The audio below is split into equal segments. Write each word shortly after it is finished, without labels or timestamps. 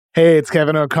Hey, it's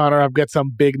Kevin O'Connor. I've got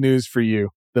some big news for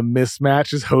you. The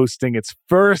Mismatch is hosting its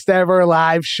first ever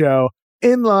live show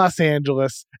in Los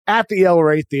Angeles at the El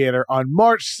Rey Theater on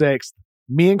March 6th.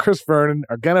 Me and Chris Vernon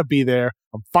are going to be there.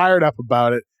 I'm fired up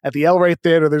about it. At the El Rey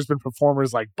Theater, there's been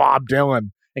performers like Bob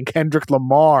Dylan and Kendrick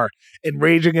Lamar and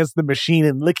Rage Against the Machine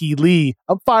and Licky Lee.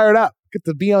 I'm fired up. Get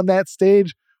to be on that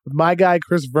stage with my guy,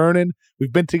 Chris Vernon.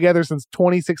 We've been together since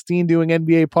 2016 doing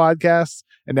NBA podcasts,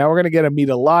 and now we're going to get to meet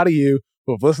a lot of you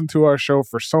who have listened to our show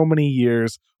for so many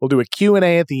years. We'll do a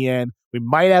Q&A at the end. We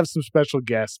might have some special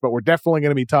guests, but we're definitely going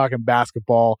to be talking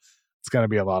basketball. It's going to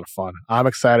be a lot of fun. I'm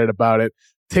excited about it.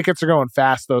 Tickets are going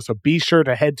fast, though, so be sure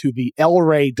to head to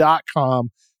theelray.com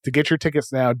to get your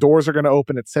tickets now. Doors are going to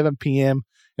open at 7 p.m.,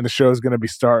 and the show is going to be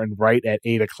starting right at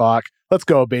 8 o'clock. Let's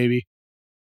go, baby.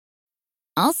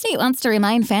 Allstate wants to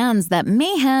remind fans that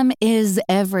mayhem is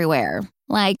everywhere.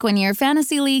 Like when your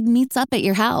fantasy league meets up at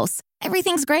your house.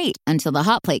 Everything's great until the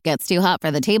hot plate gets too hot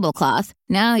for the tablecloth.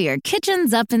 Now your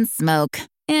kitchen's up in smoke.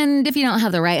 And if you don't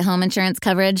have the right home insurance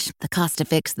coverage, the cost to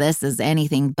fix this is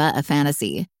anything but a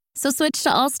fantasy. So switch to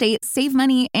Allstate, save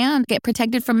money, and get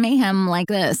protected from mayhem like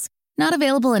this. Not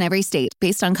available in every state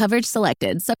based on coverage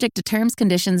selected, subject to terms,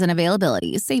 conditions, and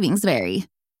availability. Savings vary.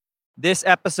 This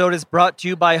episode is brought to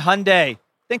you by Hyundai.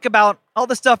 Think about all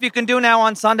the stuff you can do now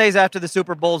on Sundays after the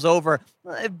Super Bowl's over.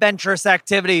 Adventurous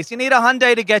activities. You need a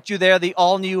Hyundai to get you there. The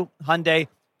all-new Hyundai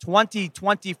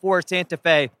 2024 Santa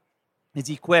Fe is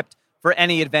equipped for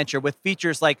any adventure with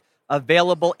features like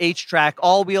available H-Track,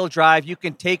 all-wheel drive. You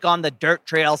can take on the dirt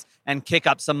trails and kick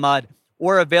up some mud.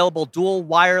 Or available dual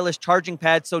wireless charging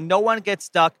pads so no one gets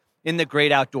stuck in the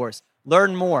great outdoors.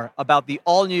 Learn more about the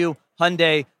all-new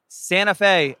Hyundai Santa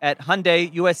Fe at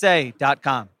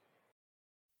HyundaiUSA.com.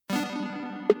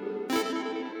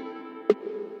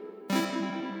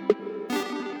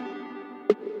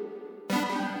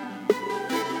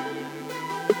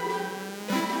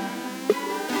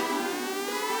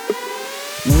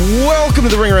 Welcome to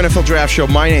the Ringer NFL Draft Show.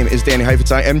 My name is Danny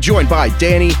Heifetz. I am joined by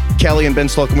Danny, Kelly, and Ben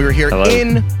Slocum. We were here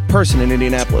in person in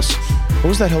Indianapolis. What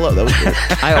was that hello? That was weird.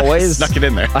 I always snuck it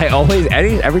in there.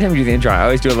 Every time you do the intro, I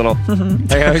always do a little.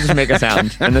 I always just make a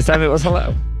sound, and this time it was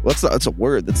hello. Well, that's a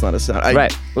word. That's not a sound.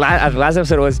 Right. Last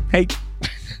episode was hey.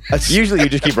 Usually you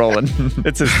just keep rolling.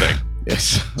 It's his thing.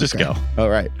 Yes. Just go. All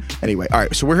right. Anyway, all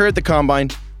right. So we're here at the Combine.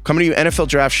 Coming to you, NFL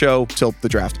Draft Show till the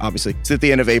draft, obviously. It's at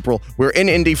the end of April. We're in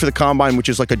Indy for the Combine, which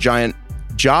is like a giant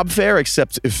job fair,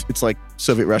 except if it's like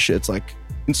Soviet Russia, it's like,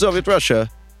 in Soviet Russia,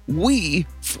 we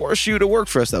force you to work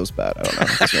for us. That was bad. I don't know.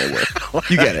 That's going to work.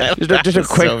 You get it. Just a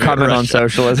quick Soviet comment Russia. on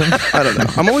socialism. I don't know.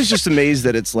 I'm always just amazed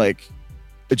that it's like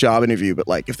a job interview, but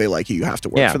like if they like you have to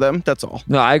work for them. That's all.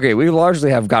 No, I agree. We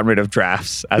largely have gotten rid of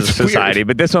drafts as a society,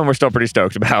 but this one we're still pretty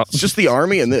stoked about. It's just the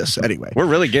Army and this, anyway. We're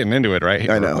really getting into it, right?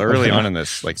 I know. We're really on in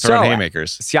this, like throwing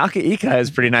haymakers. Siaka Ika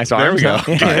has pretty nice There arms. we go.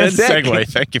 Good Sick. segue.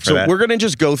 Thank you for So that. we're going to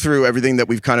just go through everything that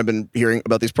we've kind of been hearing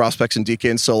about these prospects and DK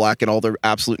and Solak and all their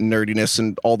absolute nerdiness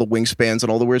and all the wingspans and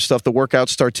all the weird stuff. The workouts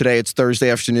start today. It's Thursday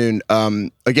afternoon.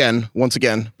 Once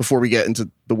again, before we get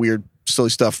into the weird,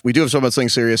 silly stuff, we do have something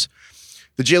serious.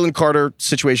 The Jalen Carter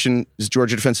situation is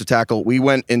Georgia defensive tackle. We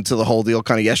went into the whole deal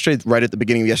kind of yesterday, right at the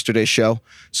beginning of yesterday's show.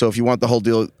 So if you want the whole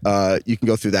deal, you can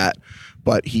go through that.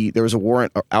 But there was a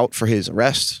warrant out for his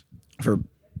arrest for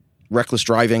reckless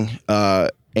driving,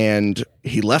 and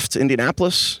he left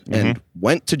Indianapolis and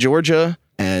went to Georgia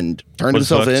and turned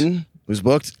himself in, was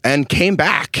booked, and came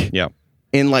back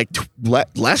in like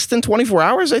less than 24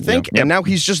 hours, I think. And now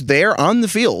he's just there on the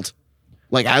field.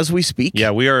 Like, as we speak?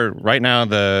 Yeah, we are right now.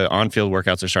 The on-field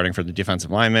workouts are starting for the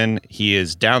defensive lineman. He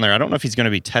is down there. I don't know if he's going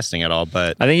to be testing at all,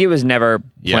 but I think he was never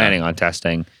planning on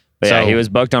testing. But he was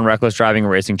booked on reckless driving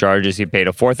and racing charges. He paid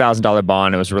a $4,000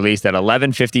 bond. It was released at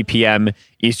 11:50 p.m.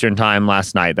 Eastern time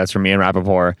last night. That's from Ian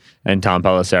Rappaport and Tom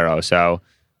Pelissero. So,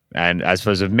 and as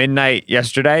opposed to midnight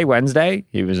yesterday, Wednesday,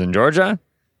 he was in Georgia.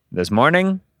 This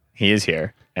morning, he is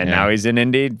here. And now he's in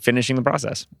Indy finishing the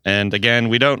process. And again,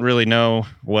 we don't really know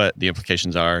what the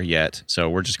implications are yet. So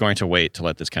we're just going to wait to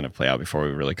let this kind of play out before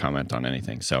we really comment on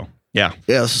anything. So, yeah.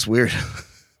 Yeah, this is weird.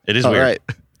 It is weird. All right.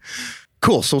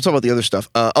 Cool. So we'll talk about the other stuff.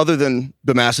 Other than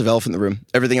the massive elephant in the room,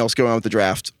 everything else going on with the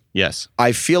draft. Yes.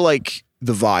 I feel like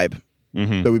the vibe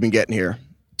that we've been getting here,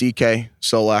 DK,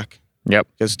 Solak. Yep.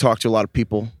 You guys talk to a lot of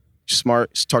people.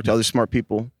 Smart. Talk to other smart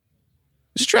people.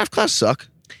 Does this draft class suck?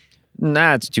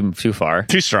 Nah, it's too far.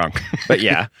 Too strong. But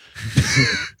yeah.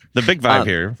 The big vibe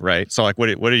here, right? So, like, what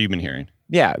have you been hearing?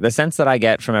 Yeah, the sense that I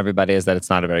get from everybody is that it's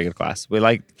not a very good class. We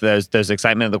like there's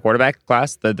excitement in the quarterback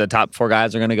class. The top 4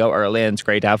 guys are going to go early, and it's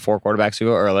great to have 4 quarterbacks who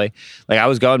go early. Like I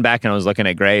was going back and I was looking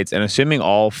at grades, and assuming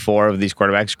all 4 of these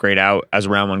quarterbacks grade out as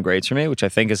round 1 grades for me, which I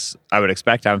think is I would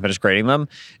expect. I haven't finished grading them.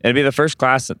 It'd be the first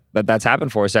class that's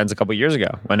happened for since a couple years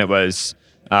ago when it was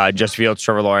Justin Fields,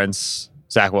 Trevor Lawrence,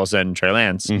 Zach Wilson, Trey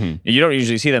Lance. Mm-hmm. You don't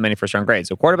usually see that many first round grades.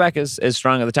 So quarterback is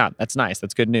strong at the top. That's nice.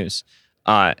 That's good news.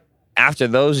 After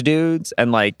those dudes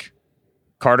and like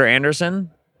Carter Anderson,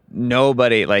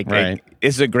 nobody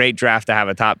this is a great draft to have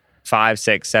a top 5,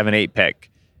 6, 7, 8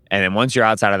 pick. And then once you're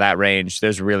outside of that range,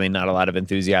 there's really not a lot of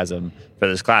enthusiasm for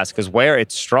this class because where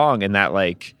it's strong in that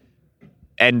like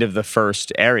end of the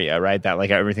first area, right? That like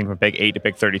everything from pick 8 to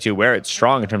pick 32, where it's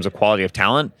strong in terms of quality of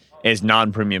talent is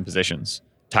non-premium positions,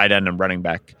 tight end and running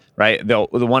back. Right. The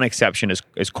one exception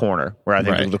is corner, where I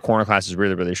think the corner class is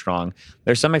really, really strong.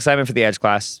 There's some excitement for the edge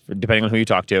class, depending on who you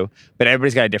talk to, but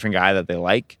everybody's got a different guy that they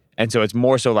like. And so it's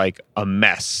more so like a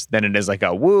mess than it is like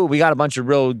a, woo, we got a bunch of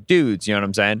real dudes. You know what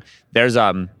I'm saying? There's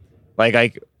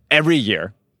like every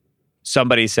year,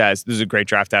 somebody says, this is a great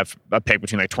draft to have a pick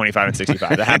between like 25 and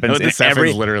 65. That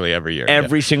happens literally every year.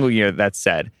 Every single year that's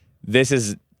said.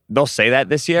 They'll say that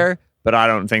this year. But I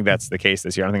don't think that's the case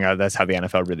this year. I don't think that's how the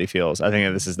NFL really feels. I think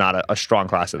that this is not a strong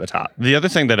class at the top. The other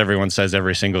thing that everyone says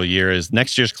every single year is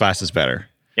next year's class is better.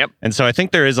 Yep. And so I think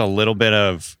there is a little bit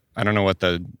of, I don't know what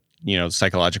the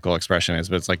psychological expression is,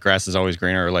 but it's like grass is always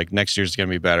greener, or like next year's going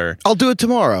to be better. I'll do it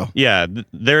tomorrow. Yeah.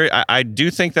 I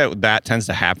do think that tends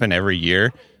to happen every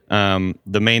year.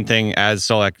 The main thing, as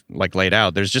Solak like laid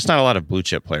out, there's just not a lot of blue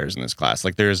chip players in this class.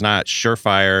 Like there's not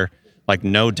surefire, like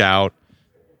no doubt,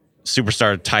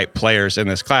 superstar type players in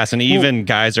this class, and even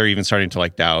guys are even starting to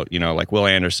like doubt, like Will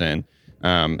Anderson,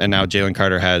 and now Jalen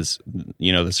Carter has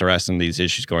this arrest and these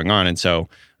issues going on, and so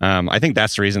I think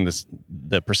that's the reason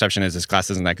the perception is this class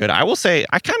isn't that good. I will say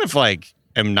I kind of like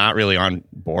am not really on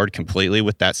board completely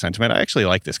with that sentiment. I actually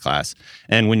like this class,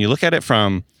 and when you look at it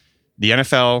from the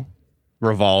NFL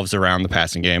revolves around the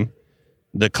passing game,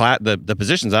 the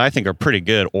positions that I think are pretty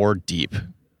good or deep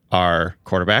are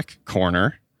quarterback,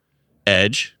 corner,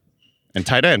 edge, and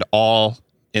tight end, all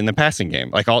in the passing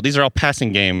game. Like these are all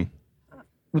passing game.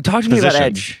 Talk to me about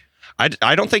edge.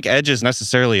 I don't think edge is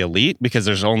necessarily elite because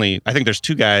there's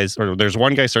 2 guys, or there's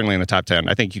one guy certainly in the top 10.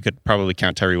 I think you could probably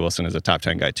count Tyree Wilson as a top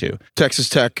 10 guy too. Texas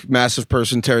Tech, massive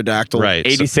person, pterodactyl. Right.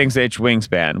 86-inch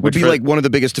wingspan. Would be like one of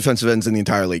the biggest defensive ends in the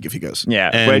entire league if he goes.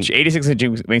 Yeah, which 86-inch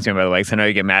wingspan, by the way, because I know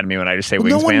you get mad at me when I just say wingspans.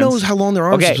 No one knows how long their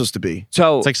arms are supposed to be.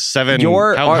 So it's like 7.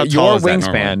 Your how tall is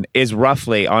wingspan is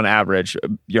roughly, on average,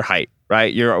 your height,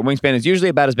 right? Your wingspan is usually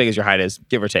about as big as your height is,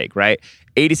 give or take, right?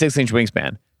 86-inch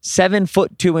wingspan. 7'2"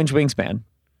 wingspan.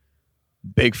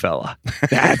 Big fella.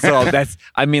 That's all.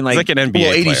 I mean, like, it's like an NBA.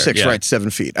 Well, 86, player, right?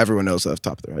 7 feet. Everyone knows that off the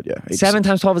top of their head. Yeah. 86. 7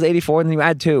 times 12 is 84, and then you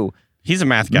add 2. He's a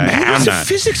math guy. He's a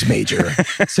physics major.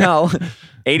 So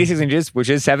 86 inches,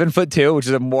 which is 7'2", which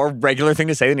is a more regular thing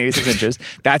to say than 86 inches.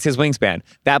 That's his wingspan.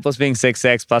 That plus being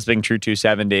 6'6", plus being true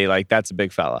 270, like that's a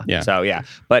big fella. Yeah. So yeah.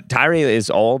 But Tyree is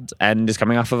old and is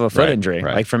coming off of a foot injury.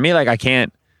 Right. Like for me, like I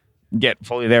can't get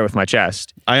fully there with my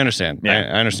chest. I understand. Yeah.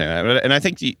 I understand that. And I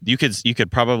think you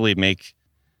could probably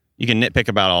you can nitpick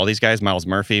about all these guys. Miles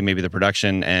Murphy, maybe the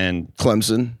production, and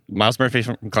Clemson. Miles Murphy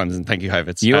from Clemson. Thank you,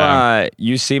 Heifetz.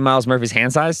 You see Miles Murphy's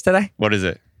hand size today? What is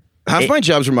it? Half my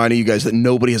job's reminding you guys that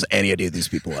nobody has any idea who these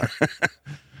people are.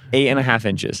 8.5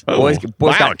 inches. Oh, boys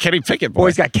wow, got Kenny Pickett. Boy.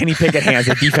 Boys got Kenny Pickett hands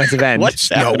at defensive end. What's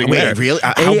No, happening wait, there? really?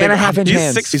 8.5 inch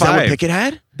hands. He's Is that what Pickett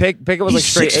had? Pickett was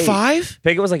He's like straight 6'5"?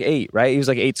 Pickett was like 8, right? He was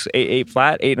like 8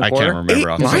 flat, 8 and a I quarter. can't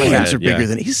remember. off the My top of my hands head. are bigger Yeah.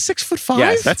 than he's 6'5".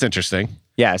 Yes. That's interesting.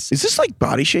 Yes. Is this like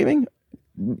body shaming?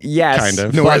 Yes. Kind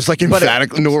of. Nora's like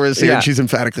emphatically. Nora's here. yeah. And she's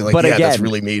emphatically like, But yeah, that's again,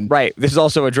 really mean. Right. This is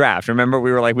also a draft. Remember,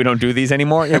 we were like, we don't do these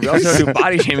anymore. Yeah, we also don't do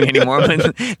body shaming anymore.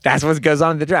 But that's what goes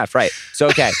on in the draft, right? So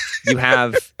okay, you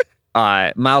have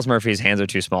Miles Murphy's hands are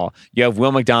too small. You have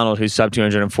Will McDonald, who's sub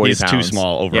 240 He's pounds. too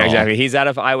small overall. Yeah, exactly. He's out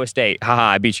of Iowa State. Haha,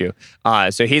 I beat you.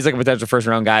 So he's like a potential first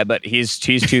round guy, but he's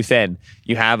too thin.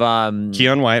 You have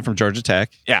Keon White from Georgia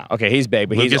Tech. yeah, okay, he's big,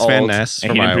 but he's Lucas old. Van Ness and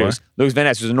from he didn't Iowa. produce. Lucas Van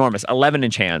Ness was enormous,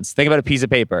 11-inch hands. Think about a piece of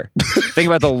paper. Think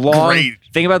about the long. Great.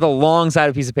 Think about the long side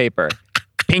of a piece of paper.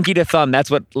 Pinky to thumb. That's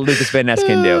what Lucas Van Ness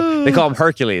can do. They call him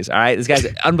Hercules. All right, this guy's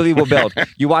an unbelievable build.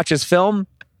 You watch his film.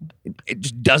 it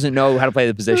just doesn't know how to play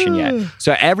the position yet.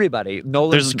 So everybody,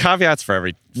 There's caveats for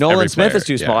every Nolan every Smith player. is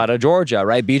too small out of Georgia,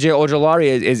 right? BJ Ojolari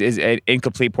is an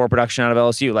incomplete, poor production out of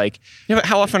LSU. Like, Yeah, but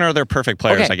how often are there perfect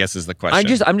players? Okay. I guess is the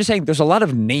question. I'm just saying, there's a lot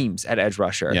of names at edge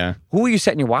rusher. Yeah. Who are you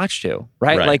setting your watch to,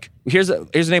 right? Right. Like, here's a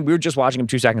name. We were just watching him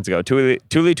 2 seconds ago. Tuli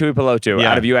Tuipulotu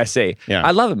Yeah. out of USC. Yeah.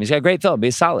 I love him. He's got a great film.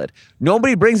 He's solid.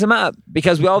 Nobody brings him up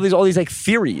because we have all these like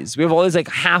theories. We have all these like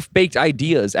half-baked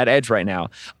ideas at edge right now.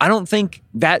 I don't think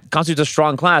that constitutes a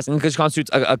strong class, and because it constitutes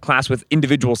a class with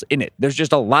individuals in it. There's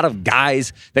just a lot of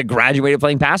guys that graduated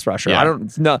playing pass rusher. Yeah. I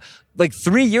don't know. Like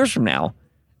 3 years from now,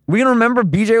 we gonna remember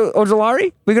BJ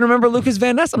Ojolari? We gonna remember Lucas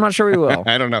Van Ness? I'm not sure we will.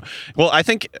 I don't know. Well, I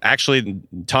think actually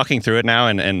talking through it now,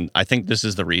 and I think this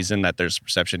is the reason that there's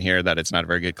perception here that it's not a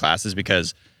very good class is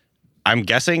because I'm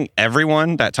guessing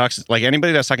everyone that talks, like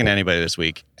anybody that's talking to anybody this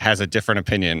week, has a different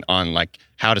opinion on like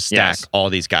how to stack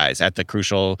all these guys at the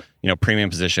crucial,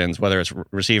 premium positions, whether it's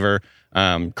receiver,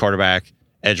 quarterback,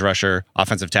 edge rusher,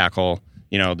 offensive tackle.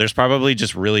 There's probably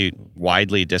just really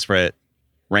widely disparate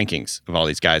rankings of all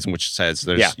these guys, which says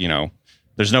there's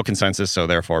there's no consensus, so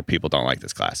therefore people don't like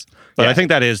this class. But I think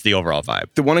that is the overall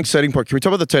vibe. The one exciting part, can we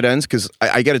talk about the tight ends? Because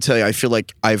I got to tell you, I feel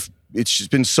like it's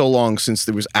just been so long since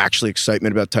there was actually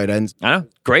excitement about tight ends. I know.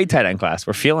 Great tight end class.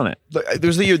 We're feeling it.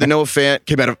 There's the year that Noah Fant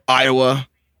came out of Iowa,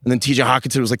 and then TJ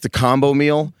Hawkinson was like the combo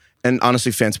meal. And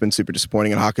honestly, Fant's been super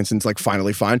disappointing, and Hawkinson's like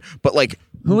finally fine. But like,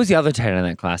 who was the other tight end in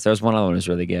that class? There was one other one who was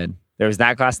really good. There was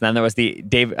that class, and then there was the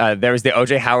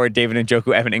OJ Howard, David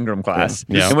Njoku, Evan Ingram class.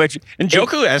 Yeah. In which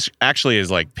Njoku actually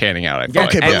is like panning out. I feel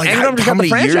okay, like. but like Ingram just how got the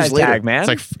many years franchise later? tag, man. It's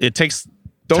like it takes.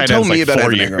 Don't tight tell ends me like about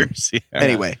 4 Evan Ingram. years. Yeah.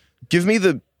 Anyway, give me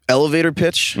the elevator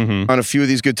pitch on a few of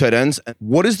these good tight ends.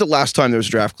 What is the last time there was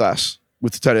a draft class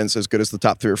with the tight ends as good as the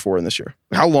top 3 or 4 in this year?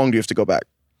 How long do you have to go back?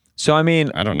 So, I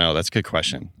mean, I don't know. That's a good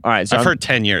question. All right. So I've heard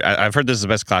 10 years. I've heard this is the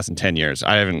best class in 10 years.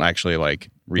 I haven't actually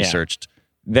researched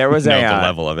there was the a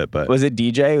level of it, but was it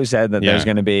DJ who said that there's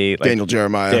going to be like Daniel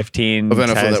Jeremiah 15 of NFL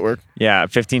tight ends? Network. Yeah,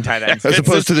 15 tight ends. As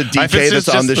opposed to the DK that's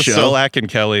on the show. Solak and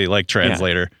Kelly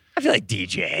translator. I feel like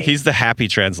DJ. He's the happy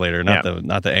translator, not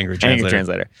the angry translator. Angry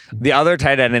translator. The other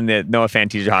tight end in the Noah Fant,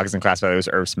 TJ Hawkinson class, by the way, was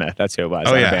Irv Smith. That's who it was.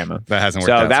 Oh, yeah. Alabama. That hasn't worked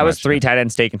out. So that was much, 3 tight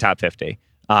ends taken top 50.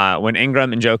 When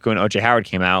Ingram, Njoku, and OJ Howard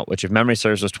came out, which if memory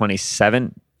serves was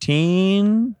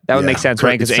 2017, that would make sense,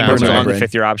 right? Because Ingram was on the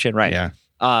 5th-year option, right? Yeah.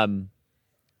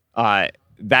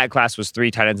 That class was 3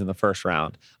 tight ends in the first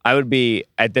round. I would be,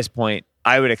 at this point,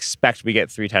 I would expect we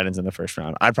get 3 tight ends in the first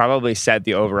round. I'd probably set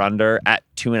the over-under at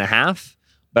 2.5,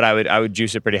 but I would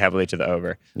juice it pretty heavily to the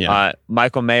over. Yeah.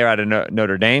 Michael Mayer out of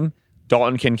Notre Dame,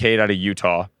 Dalton Kincaid out of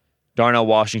Utah, Darnell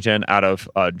Washington out of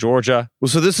Georgia. Well,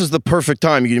 so this is the perfect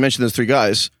time. You mentioned those 3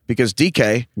 guys because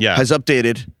DK has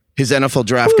updated his NFL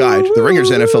draft guide, the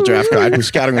Ringer's NFL draft guide, with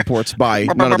scouting reports by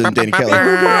none other than Danny Kelly.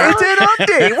 It's an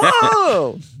update.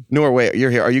 Whoa! Norway,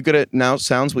 you're here. Are you good at now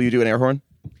sounds? Will you do an air horn?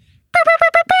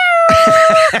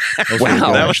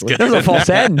 Wow, that was good. That was a false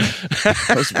end.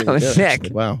 That was really That was good. sick.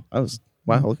 Wow,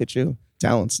 look at you.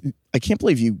 Talents. I can't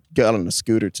believe you got on a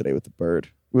scooter today with the bird,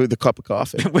 with a cup of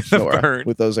coffee. With the Nora, bird.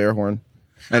 with those air horn.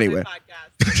 Anyway.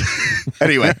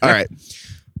 Anyway, all right.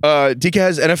 DK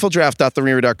has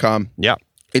NFLDraft.TheRinger.com. Yeah.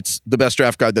 It's the best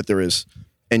draft guide that there is.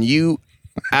 And you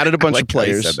added a bunch Like of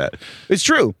players. how you said that. It's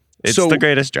true. It's So- the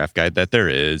greatest draft guide that there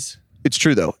is. It's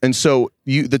true though. And so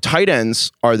the tight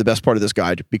ends are the best part of this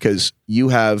guide because you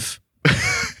have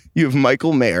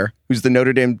Michael Mayer, who's the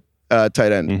Notre Dame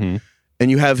tight end. Mm-hmm. And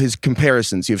you have his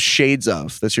comparisons. You have shades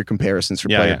of. That's your comparisons for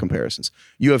player comparisons.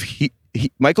 You have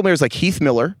Michael Mayer's like Heath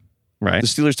Miller, Right. the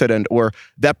Steelers tight end, or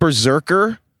that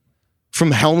berserker from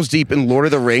Helm's Deep in Lord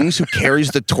of the Rings who carries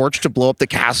the torch to blow up the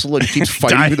castle and keeps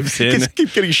fighting. Dives in.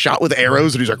 Keeps getting shot with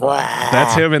arrows, and he's like, "Wah."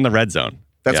 That's him in the red zone.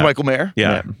 That's Yeah. Michael Mayer.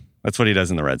 Yeah. That's what he does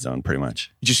in the red zone, pretty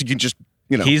much. You can just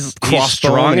He's crossbow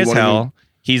strong and as one of hell.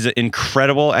 He's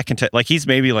incredible at he's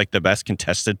maybe like the best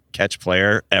contested catch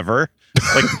player ever.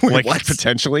 Like what?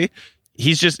 potentially.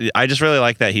 I just really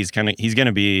like that he's going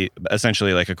to be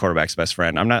essentially like a quarterback's best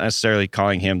friend. I'm not necessarily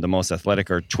calling him the most athletic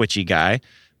or twitchy guy,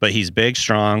 but he's big,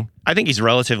 strong. I think he's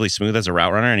relatively smooth as a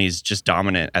route runner, and he's just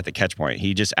dominant at the catch point.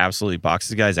 He just absolutely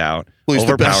boxes guys out, Well, he's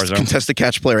the overpowers best them. contested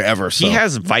catch player ever. So. He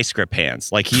has vice grip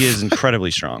hands. Like, he is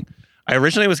incredibly strong. I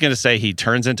originally was going to say he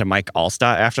turns into Mike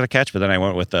Allstott after the catch, but then I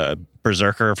went with the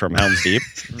berserker from Helm's Deep.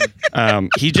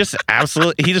 He just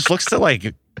looks to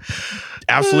like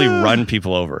absolutely run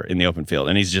people over in the open field,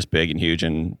 and he's just big and huge,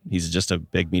 and he's just a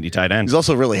big meaty tight end. He's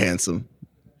also really handsome.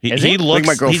 He I think looks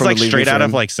my girlfriend he's like would leave straight me for out of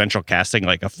him. like Central Casting,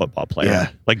 like a football player. Yeah.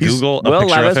 Like Google a Will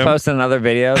picture Levis of him. posted another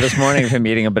video this morning of him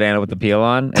eating a banana with the peel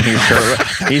on, and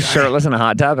he's shirtless in a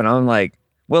hot tub, and I'm like,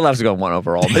 Will Levis going 1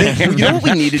 overall, man. You know what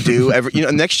we need to do?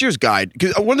 Next year's guide,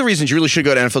 because one of the reasons you really should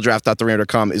go to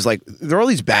NFLDraft.TheRinger.com is like there are all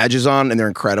these badges on and they're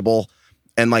incredible.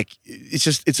 And like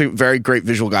it's a very great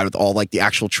visual guide with all like the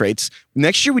actual traits.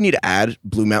 Next year we need to add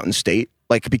Blue Mountain State,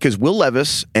 like because Will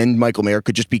Levis and Michael Mayer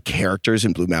could just be characters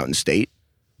in Blue Mountain State.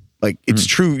 Like it's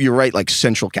true, you're right. Like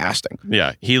central casting.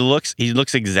 Yeah, he looks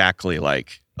exactly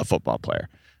like a football player.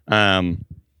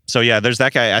 So yeah, there's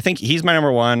that guy. I think he's my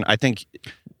number 1. I think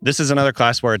this is another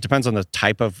class where it depends on the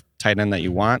type of tight end that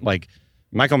you want. Like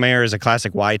Michael Mayer is a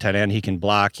classic Y tight end. He can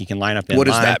block. He can line up in line. What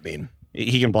does that mean?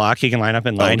 He can block. He can line up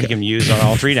in line. Okay. He can use on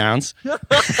all 3 downs.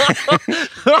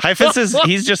 Heifetz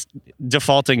he's just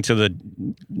defaulting to the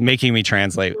making me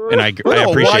translate, and I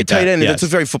appreciate Y tight that. end. Yes. That's a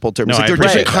very football term. No, Like there are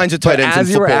different kinds of tight ends in as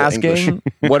you were football asking, English.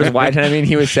 what does Y tight end mean?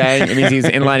 He was saying it means he's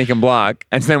in line, he can block.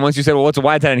 And so then once you said, well, what's a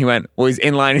Y tight end? He went, well, he's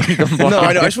in line and he can block. No,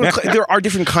 I know. There are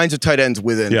different kinds of tight ends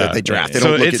within that they draft. They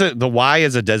so don't the Y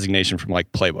is a designation from like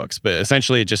playbooks, but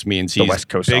essentially it just means he's West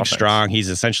Coast big, offense. strong. He's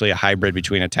essentially a hybrid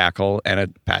between a tackle and a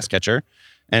pass catcher.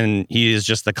 And he is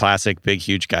just the classic big,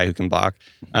 huge guy who can block.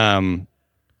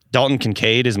 Dalton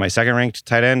Kincaid is my second ranked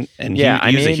tight end, and he's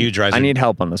a huge riser. I need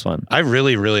help on this one. I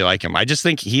really, really like him. I just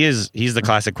think he's the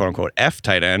classic quote unquote F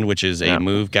tight end, which is a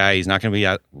move guy. He's not going to be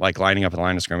like lining up a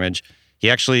line of scrimmage. He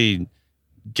actually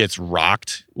gets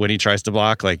rocked when he tries to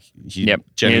block. Like he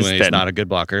genuinely is not a good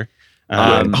blocker.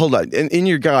 Hold on. In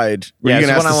your guide, were you going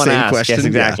to ask the same question? Yes,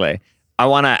 exactly. Yeah. I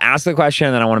want to ask the question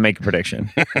and then I want to make a prediction.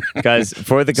 Because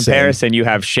for the comparison, you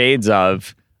have shades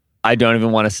of, I don't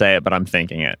even want to say it, but I'm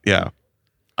thinking it. Yeah.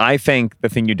 I think the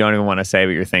thing you don't even want to say,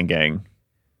 but you're thinking,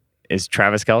 is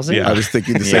Travis Kelce. Yeah. I was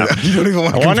thinking the same. You don't even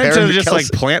want to I wanted compare to just Kelce. like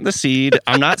plant the seed.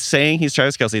 I'm not saying he's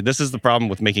Travis Kelce. This is the problem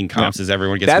with making comps is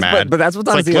everyone gets mad. But that's what's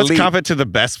it's honestly like, let's elite. comp it to the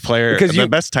best player, the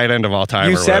best tight end of all time.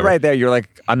 You or said whatever. right there, you're like,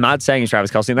 I'm not saying he's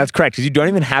Travis Kelce, and that's correct because you don't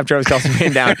even have Travis Kelce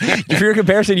written down. For your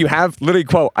comparison, you have literally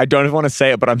quote, I don't even want to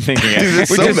say it, but I'm thinking it, Dude, which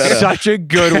so is meta. such a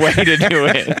good way to do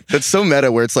it. That's so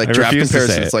meta where it's like I draft refuse to say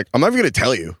comparison. it. It's like, I'm not even going to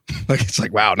tell you. Like, it's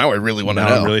like, wow, now I really want to Now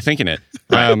know. I'm really thinking it.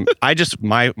 I just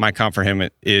my comp for him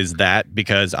is that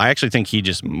because I actually think he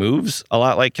just moves a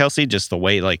lot like Kelce, just the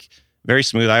way like very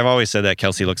smooth. I've always said that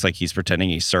Kelce looks like he's pretending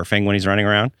he's surfing when he's running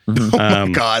around. Oh my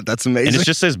God, that's amazing. And it's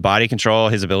just his body control,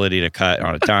 his ability to cut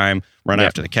on a dime, run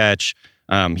after the catch.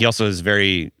 He also is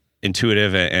very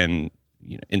intuitive and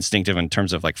instinctive in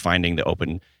terms of like finding the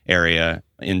open area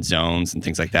in zones and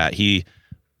things like that. He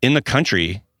in the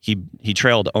country. He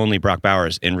trailed only Brock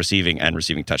Bowers in receiving and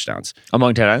receiving touchdowns.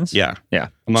 Among tight ends? Yeah.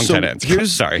 Among So tight ends.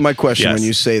 Here's Sorry. my question when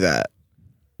you say that.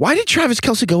 Why did Travis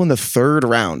Kelce go in the 3rd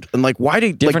round? And like, why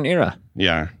did Different era.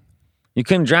 Yeah. You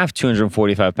couldn't draft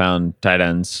 245-pound tight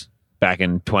ends back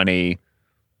in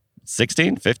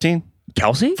 16, 15,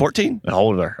 Kelce? 14?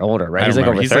 Older, right? I He's like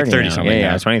remember. over He's 30 like 30 now. something,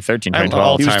 yeah. 2013, All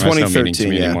 2012. He was time, it's no meaning 2013, to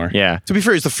me yeah. anymore. Yeah. To be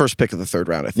fair, he's the first pick of the 3rd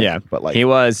round, I think. Yeah, But like, he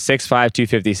was 6'5",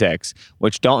 256,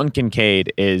 which Dalton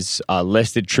Kincaid is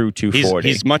listed true 240.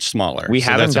 He's much smaller. We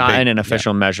so haven't that's a gotten big- an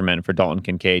official measurement for Dalton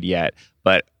Kincaid yet,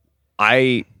 but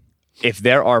if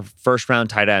there are first-round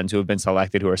tight ends who have been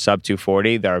selected who are sub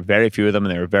 240, there are very few of them,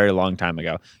 and they were a very long time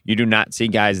ago. You do not see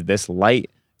guys this light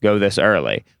go this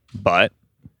early, but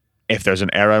if there's an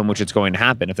era in which it's going to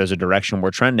happen, if there's a direction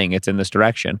we're trending, it's in this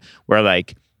direction where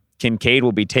like Kincaid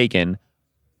will be taken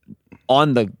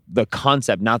on the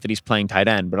concept, not that he's playing tight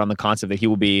end, but on the concept that he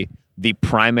will be the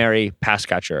primary pass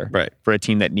catcher for a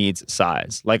team that needs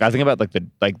size. Like I think about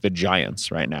like the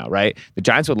Giants right now, right? The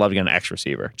Giants would love to get an X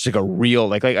receiver, just like a real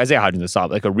like Isaiah Hodgins is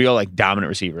solid, like a real like dominant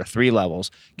receiver, 3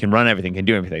 levels, can run everything, can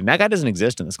do everything. That guy doesn't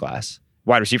exist in this class.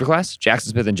 Wide receiver class,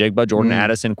 Jackson Smith and Jigba, Jordan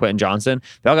Addison, Quentin Johnson.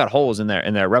 They all got holes in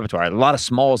their repertoire. A lot of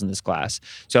smalls in this class.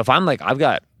 So if I'm like, I've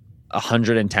got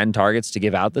 110 targets to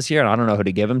give out this year, and I don't know who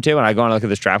to give them to, and I go and look at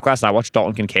this draft class, and I watch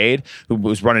Dalton Kincaid, who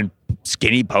was running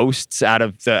skinny posts out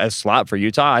of the slot for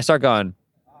Utah, I start going,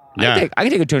 I can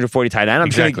take a 240 tight end.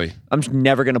 I'm just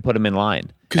never going to put him in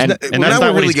line. And that's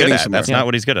not what he's good at. That's not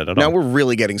what he's good at all. Now we're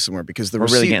really getting somewhere because we're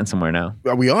really getting somewhere now.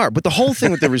 We are. But the whole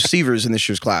thing with the receivers in this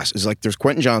year's class is like there's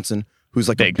Quentin Johnson, who's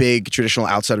like a big traditional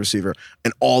outside receiver,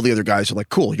 and all the other guys are like,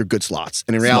 cool, you're good slots.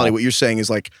 And in reality, what you're saying is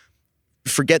like,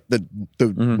 forget the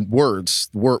words,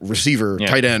 receiver,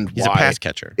 tight end. He's a pass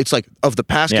catcher. It's like of the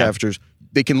pass catchers,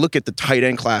 they can look at the tight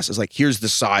end class as like, here's the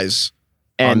size.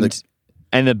 And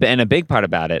a big part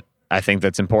about it, I think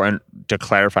that's important to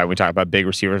clarify when we talk about big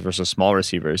receivers versus small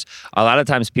receivers. A lot of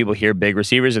times people hear big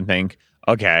receivers and think,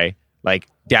 okay, like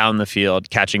down the field,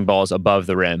 catching balls above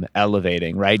the rim,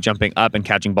 elevating, right? Jumping up and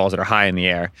catching balls that are high in the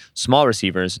air. Small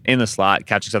receivers in the slot,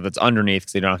 catching stuff that's underneath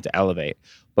because they don't have to elevate.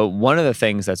 But one of the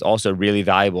things that's also really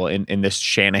valuable in this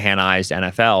Shanahanized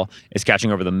NFL is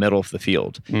catching over the middle of the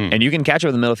field. And you can catch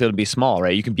over the middle of the field and be small,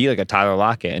 right? You can be like a Tyler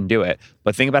Lockett and do it.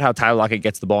 But think about how Tyler Lockett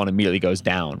gets the ball and immediately goes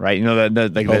down, right? You know,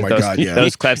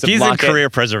 those clips of He's Lockett. in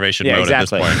career preservation mode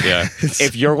exactly. at this point. Yeah.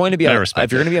 If you're going to be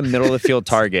a middle of the field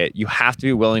target, you have to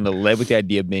be willing to live with the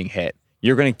idea of being hit.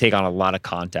 You're going to take on a lot of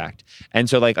contact. And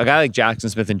so like a guy like Jackson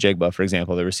Smith-Njigba, for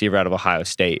example, the receiver out of Ohio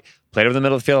State, played over the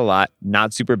middle of the field a lot,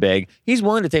 not super big. He's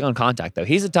willing to take on contact, though.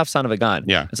 He's a tough son of a gun.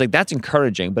 Yeah. It's like, that's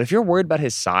encouraging. But if you're worried about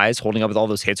his size, holding up with all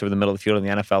those hits over the middle of the field on the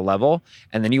NFL level,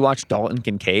 and then you watch Dalton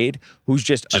Kincaid, who's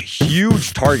just a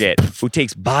huge target, who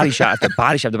takes body shot after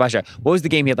body shot after body shot. What was the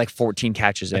game he had like 14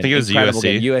 catches in? I think it was Incredible USC.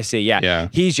 game. USC, yeah.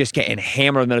 He's just getting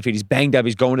hammered on the middle of the field. He's banged up.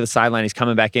 He's going to the sideline. He's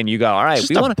coming back in. You go, all right, if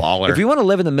we want to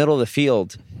live in the middle of the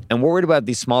field and we're worried about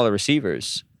these smaller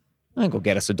receivers, I'm going to go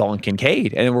get us a Dalton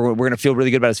Kincaid. And we're going to feel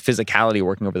really good about his physicality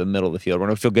working over the middle of the field. We're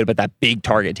going to feel good about that big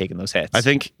target taking those hits. I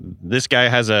think this guy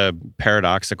has a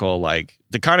paradoxical, like,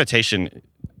 the connotation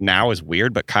now is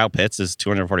weird, but Kyle Pitts is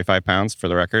 245 pounds for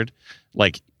the record.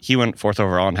 Like, he went 4th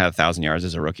overall and had 1,000 yards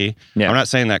as a rookie. Yeah. I'm not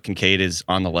saying that Kincaid is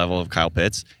on the level of Kyle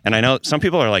Pitts. And I know some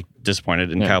people are, like,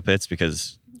 disappointed in Kyle Pitts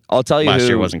because last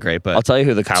year wasn't great. But I'll tell you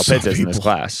who the Kyle Pitts is in this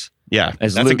class. Yeah,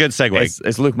 that's a good segue.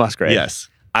 It's Luke Musgrave. Yes.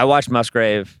 I watched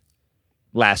Musgrave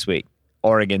last week,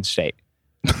 Oregon State.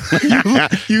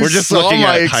 We're just saw looking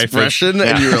my at expression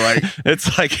and you were like,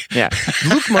 it's like,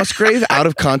 Luke Musgrave out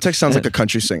of context sounds like a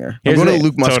country singer. I'm going to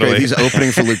Luke Musgrave. Totally. He's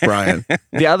opening for Luke Bryan.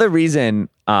 The other reason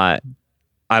I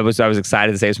was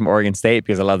excited to say it's from Oregon State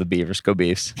because I love the Beavers. Go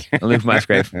Beefs. Luke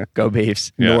Musgrave. Go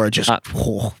Beefs. Yeah. Nora just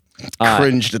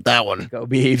cringed at that one. Go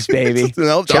Beefs, baby.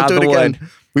 No, don't do it again.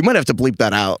 We might have to bleep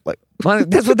that out. Like,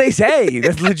 that's what they say.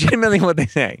 That's legitimately what they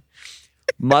say.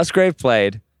 Musgrave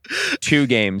played 2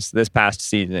 games this past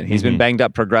season. He's been banged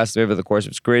up progressively over the course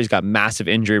of his career. He's got massive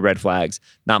injury red flags.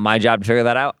 Not my job to figure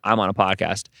that out. I'm on a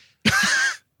podcast.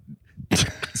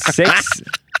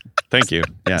 Thank you.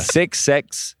 Yeah.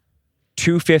 6'6",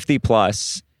 250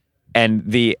 plus, and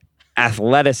the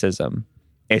athleticism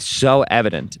is so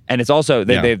evident. And it's also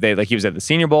they like he was at the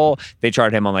Senior Bowl. They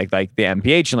charted him on like the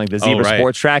MPH and like the Zebra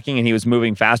Sports tracking, and he was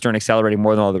moving faster and accelerating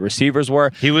more than all the receivers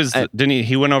were. He was didn't he?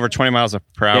 He went over 20 miles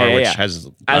per hour, which has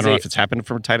I don't know if it's happened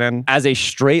for a tight end. As a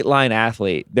straight line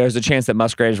athlete, there's a chance that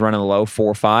Musgrave's running low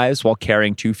 4.5s while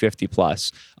carrying 250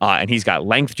 plus. And he's got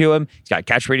length to him. He's got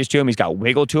catch radius to him. He's got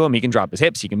wiggle to him. He can drop his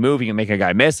hips. He can move. He can make a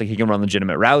guy miss. Like he can run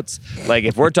legitimate routes. Like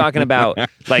if we're talking about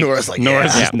like Nora's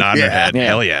just nodding her head. Yeah.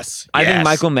 Hell yes. I think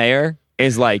Michael Mayer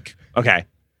is like, okay,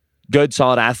 good,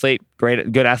 solid athlete,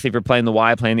 good athlete for playing the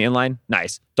Y, playing the inline.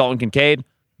 Nice. Dalton Kincaid,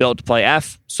 built to play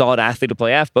F, solid athlete to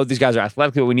play F. Both these guys are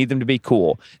athletic, but we need them to be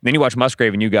cool. And then you watch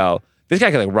Musgrave and you go, this guy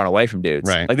can like run away from dudes.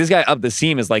 Right. Like this guy up the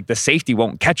seam is like the safety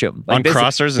won't catch him. Like, on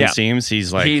crossers and seams,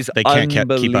 he's like they can't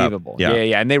keep up.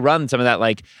 Yeah. And they run some of that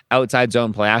like outside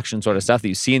zone play action sort of stuff that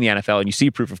you see in the NFL, and you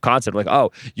see proof of concept. Like,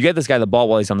 oh, you get this guy the ball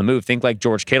while he's on the move. Think like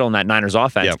George Kittle in that Niners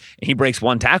offense, and he breaks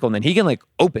one tackle, and then he can like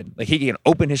open, like he can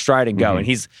open his stride and go. And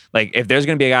he's like, if there's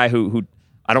going to be a guy who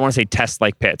I don't want to say tests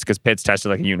like Pitts because Pitts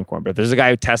tested like a unicorn, but if there's a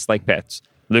guy who tests like Pitts,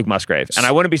 Luke Musgrave. And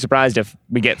I wouldn't be surprised if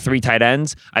we get 3 tight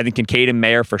ends. I think Kincaid and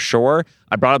Mayer for sure.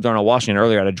 I brought up Darnell Washington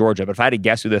earlier out of Georgia, but if I had to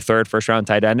guess who the 3rd first-round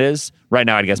tight end is, right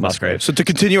now I'd guess Musgrave. So to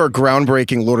continue our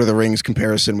groundbreaking Lord of the Rings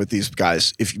comparison with these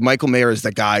guys, if Michael Mayer is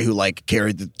the guy who like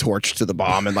carried the torch to the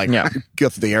bomb and like got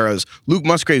through the arrows, Luke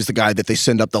Musgrave is the guy that they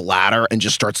send up the ladder and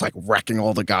just starts like wrecking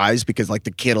all the guys because like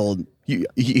the Kittle,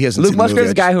 he hasn't. Luke Musgrave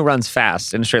is the guy who runs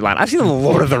fast in a straight line. I've seen the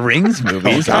Lord of the Rings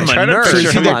movies. I'm a nerd. So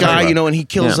he's that guy, you know, and he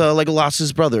kills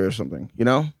Legolas's brother or something, you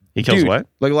know? He kills what?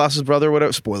 Legolas's brother,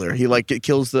 whatever. Spoiler. He like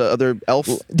kills the other elf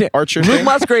archer. Luke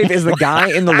Musgrave is the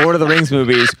guy in the Lord of the Rings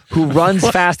movies who runs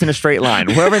fast in a straight line.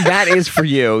 Whoever that is for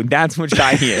you, that's which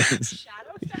guy he is.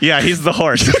 Yeah, he's the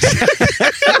horse.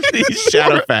 He's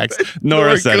Shadowfax.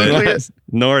 Nora said it.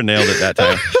 Nora nailed it that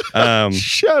time.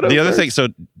 The other thing, so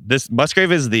this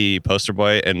Musgrave is the poster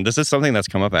boy, and this is something that's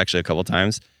come up actually a couple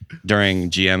times during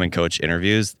GM and coach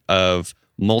interviews of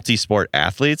multi-sport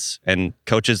athletes, and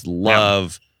coaches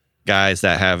love guys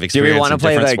that have experience. Do we want to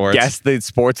play the sports. Guess the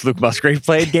sports Luke Musgrave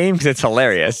played game? Because it's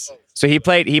hilarious. So he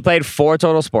played 4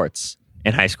 total sports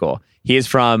in high school. He is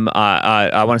from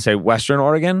I want to say Western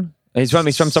Oregon. He's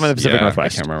from some of the Pacific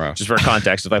Northwest. I can't remember. Just for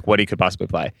context of like what he could possibly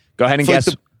play. Go ahead and It's guess.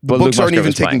 like the books aren't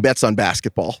even taking bets on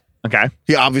basketball. Okay.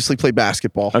 He obviously played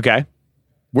basketball. Okay.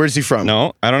 Where's he from?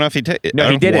 No, I don't know if he did. No,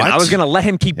 he didn't. What? I was going to let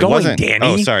him keep going, Danny.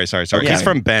 Oh, sorry. Okay. He's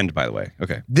from Bend, by the way.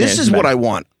 Okay. This is what I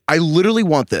want. I literally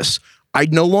want this. I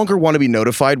no longer want to be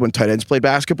notified when tight ends played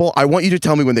basketball. I want you to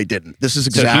tell me when they didn't. This is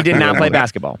exactly So he did not what I play want.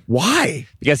 basketball. Why?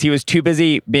 Because he was too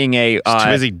busy being a Too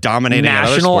busy dominating other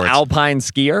national sports. alpine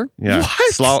skier. Yeah.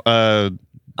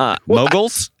 What?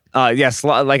 Moguls? Yes,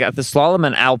 like the slalom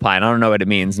and alpine. I don't know what it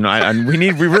means. No, we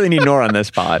really need Nora on this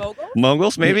pod.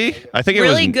 Moguls, maybe? I think it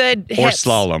Really was. good Or hips.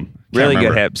 slalom. Can't Really good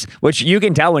remember. hips, which you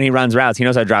can tell when he runs routes. He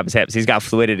knows how to drop his hips. He's got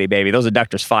fluidity, baby. Those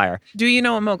adductors fire. Do you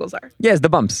know what moguls are? Yes, the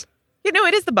bumps. You know,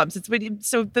 it is the bumps.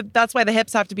 That's why the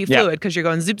hips have to be fluid because you're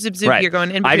going zip, zip, zip. Right. You're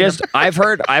going in between them. I've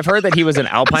heard that he was an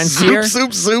alpine skier.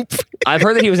 Soup. I've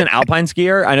heard that he was an alpine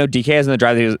skier. I know DK is in the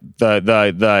draft. He was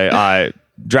the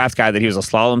draft guy that he was a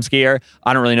slalom skier.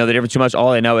 I don't really know the difference too much. All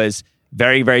I know is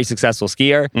very, very successful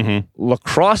skier,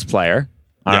 lacrosse player.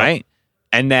 All right,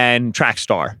 and then track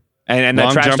star. And that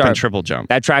Long track jump star, and triple jump.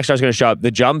 That track star is going to show up.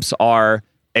 The jumps are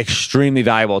extremely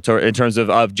valuable in terms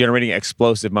of generating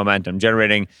explosive momentum,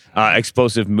 generating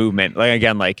explosive movement. Like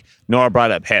again, like Nora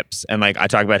brought up hips, and like I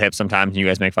talk about hips sometimes, and you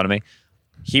guys make fun of me.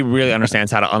 He really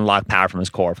understands how to unlock power from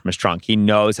his core, from his trunk. He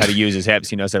knows how to use his hips.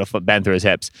 He knows how to bend through his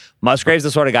hips. Musgrave's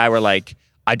the sort of guy where like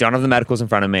I don't have the medicals in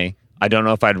front of me. I don't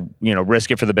know if I'd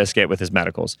risk it for the biscuit with his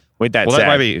medicals. With that Well, said, that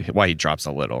might be why he drops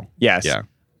a little. yes, Yeah.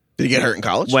 Did he get hurt in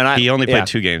college? He only played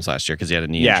 2 games last year because he had a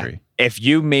knee injury. If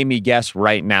you made me guess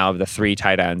right now of the 3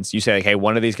 tight ends, you say, like, hey,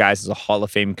 one of these guys is a Hall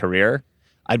of Fame career,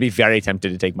 I'd be very tempted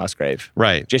to take Musgrave.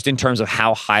 Right. Just in terms of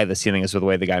how high the ceiling is with the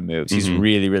way the guy moves. He's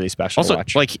really, really special to Also,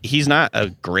 watch. like he's not a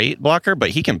great blocker, but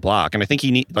he can block, and I think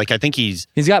he's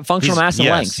He's got functional mass and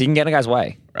yes. length. He can get in a guy's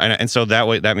way. and so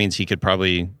that means he could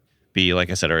probably be,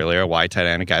 like I said earlier, a wide tight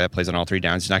end, a guy that plays on all 3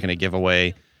 downs. He's not going to give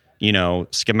away,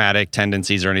 schematic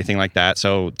tendencies or anything like that.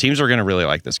 So teams are going to really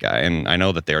like this guy, and I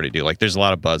know that they already do. Like, there's a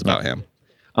lot of buzz about him.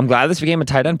 I'm glad this became a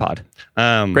tight end pod.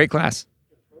 Great class.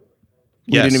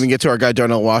 We didn't even get to our guy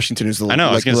Darnell Washington, who's the I know,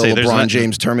 I was gonna say, there's LeBron not-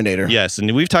 James Terminator. Yes,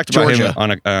 and we've talked about Georgia.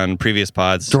 him on previous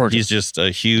pods. Georgia. He's just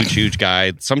a huge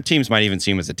guy. Some teams might even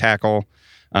see him as a tackle.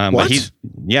 What? But he's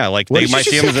like What they did you might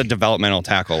see just him as say? a developmental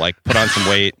tackle, like put on some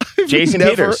weight. Jason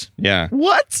Never- Peters. Yeah.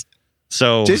 What?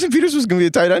 So Jason Peters was going to be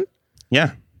a tight end?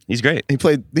 yeah, he's great. Did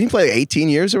he play 18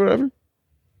 years or whatever?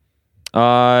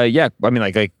 Yeah, I mean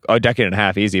like a decade and a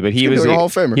half, easy. But he gonna be was like a Hall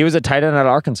of Famer. he was a tight end at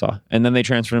Arkansas, and then they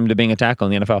transferred him to being a tackle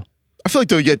in the NFL. I feel like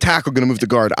they'll get tackle going to move to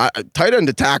guard. Tight end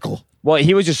to tackle, Well,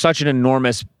 he was just such an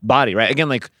enormous body, right? Again,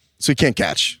 like, so he can't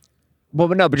catch. well,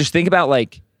 but no, but just think about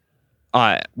like,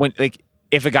 when like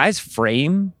if a guy's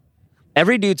frame,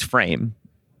 every dude's frame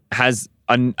has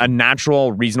a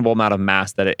natural, reasonable amount of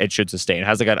mass that it should sustain. It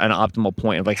has like an optimal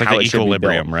point of like It's like how the it should be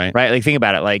equilibrium, built, right? Right? Like think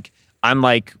about it. Like I'm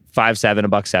like 5'7",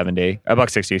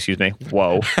 $160, excuse me.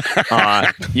 Whoa.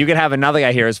 You could have another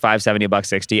guy here who's 5'70",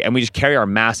 $160, and we just carry our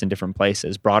mass in different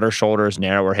places. Broader shoulders,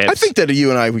 narrower hips. I think that you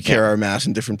and I, we carry our mass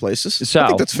in different places. So- I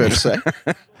think that's fair to say.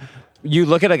 You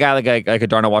look at a guy like a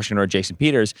Darnell Washington or a Jason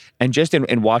Peters, and just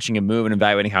in watching him move and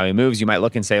evaluating how he moves, you might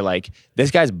look and say, like,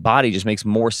 this guy's body just makes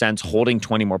more sense holding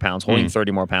 20 more pounds, holding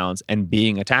 30 more pounds, and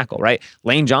being a tackle, right?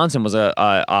 Lane Johnson was a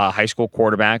high school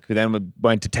quarterback who then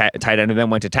went to tight end and then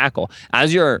went to tackle.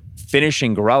 As you're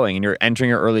finishing growing and you're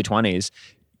entering your early 20s,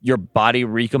 your body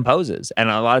recomposes. And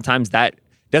a lot of times that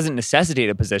doesn't necessitate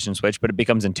a position switch, but it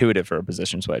becomes intuitive for a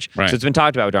position switch. Right. So it's been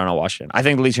talked about with Darnell Washington. I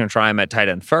think the Leafs are going to try him at tight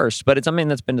end first, but it's something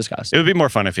that's been discussed. It would be more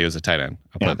fun if he was a tight end.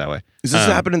 I'll put it that way. Does this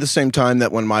happen at the same time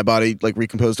that when my body like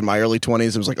recomposed in my early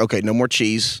 20s, it was like, okay, no more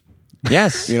cheese.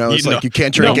 Yes. It's You like know- you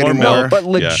can't drink no more anymore. milk. But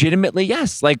legitimately,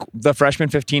 yes. Like the freshman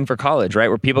 15 for college, right?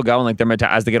 Where people go and like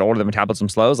as they get older, their metabolism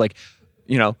slows. Like,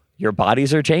 your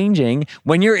bodies are changing.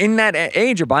 When you're in that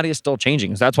age, your body is still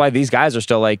changing. So that's why these guys are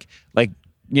still like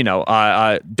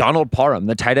Donald Parham,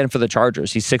 the tight end for the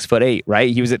Chargers. He's 6'8", right?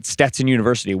 He was at Stetson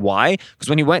University. Why? Because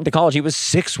when he went into college, he was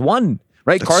 6'1",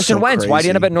 right? That's Carson so Wentz. Why'd he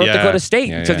end up at North Yeah. Dakota State?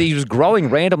 Yeah, Because yeah. he was growing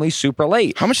randomly super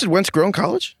late. How much did Wentz grow in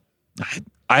college?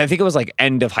 I think it was like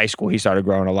end of high school he started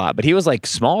growing a lot, but he was like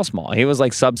small. He was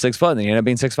like sub 6 foot, and then he ended up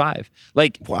being 6'5".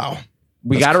 Like, Wow.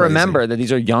 we That's got to crazy. remember that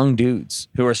these are young dudes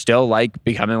who are still like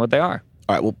becoming what they are.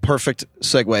 All right, well, perfect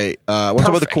segue. I want to talk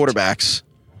about the quarterbacks.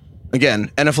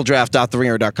 Again,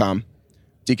 NFLDraft.TheRinger.com.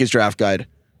 DK's draft guide.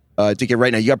 DK,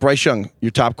 right now, you got Bryce Young,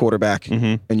 your top quarterback,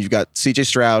 and you've got CJ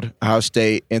Stroud, Ohio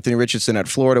State, Anthony Richardson at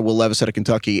Florida, Will Levis at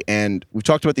Kentucky. And we've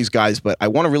talked about these guys, but I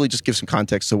want to really just give some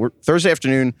context. So we're Thursday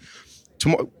afternoon.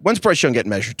 When's Bryce Young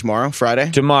getting measured? Tomorrow? Friday?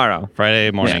 Tomorrow.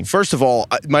 Friday morning. First of all,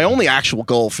 my only actual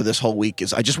goal for this whole week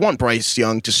is I just want Bryce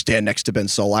Young to stand next to Ben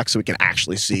Solak so we can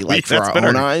actually see, like, for That's our been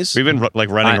own our- eyes. We've been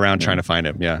running around trying to find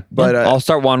him. Yeah. But I'll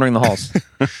start wandering the halls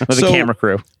with a So- camera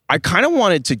crew. I kind of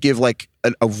wanted to give like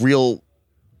a real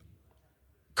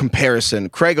comparison.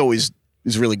 Craig always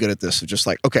is really good at this of just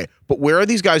like, okay, but where are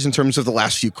these guys in terms of the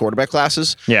last few quarterback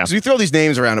classes? Yeah. So you throw these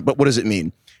names around it, but what does it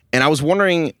mean? And I was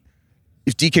wondering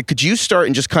if DK, could you start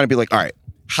and just kind of be like, all right,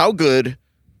 how good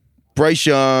Bryce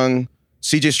Young,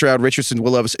 CJ Stroud, Richardson,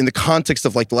 Will Levis in the context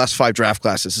of like the last 5 draft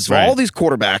classes is all these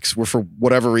quarterbacks were for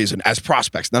whatever reason as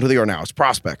prospects, not who they are now, as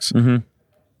prospects.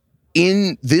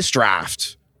 In this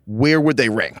draft, where would they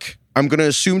rank? I'm going to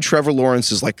assume Trevor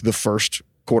Lawrence is like the first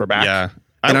quarterback. Yeah.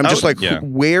 And I'm just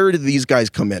where do these guys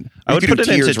come in? I would put it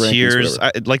into tiers.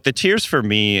 Like the tiers for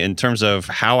me in terms of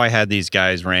how I had these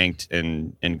guys ranked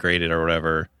and graded or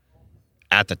whatever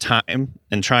at the time,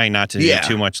 and trying not to do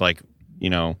too much like,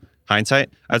 hindsight.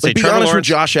 I would say be Trevor honest, Lawrence.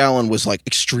 Josh Allen was like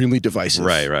extremely divisive.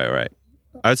 Right.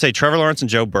 I would say Trevor Lawrence and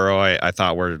Joe Burrow I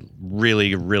thought were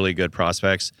really, really good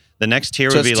prospects. The next tier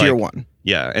would be tier like 1.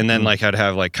 Yeah. And then like I'd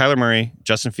have like Kyler Murray,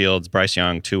 Justin Fields, Bryce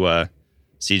Young, Tua,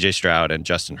 CJ Stroud, and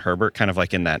Justin Herbert kind of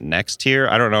like in that next tier.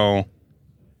 I don't know.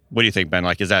 What do you think, Ben?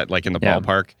 Like, is that like in the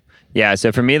ballpark? Yeah.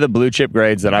 So for me, the blue chip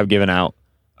grades that I've given out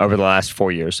over the last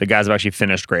 4 years, so guys have actually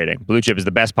finished grading. Blue chip is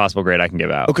the best possible grade I can give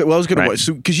out. Okay. Well, I was going to,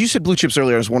 so because you said blue chips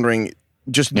earlier, I was wondering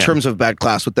just in terms of bad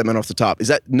class with them and off the top, is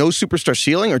that no superstar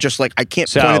ceiling or just like, I can't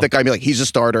point at that guy and be like, he's a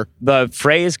starter? The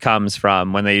phrase comes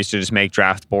from when they used to just make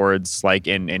draft boards like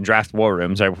in draft war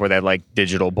rooms right before they had like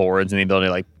digital boards and the ability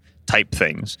to like type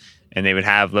things. And they would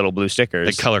have little blue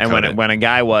stickers. They color and coded. when a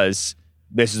guy was,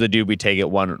 this is the dude we take at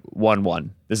 1-1.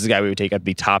 This is the guy we would take at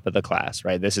the top of the class,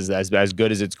 right? This is as good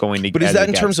as it's going to get. But is that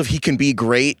in terms of he can be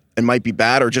great and might be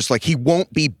bad, or just like he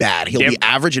won't be bad? He'll be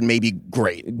average and maybe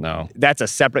great. No. That's a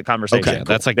separate conversation. Okay, cool.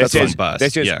 That's like this is bust.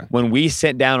 This is when we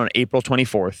sit down on April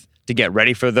 24th to get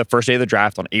ready for the first day of the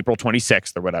draft on April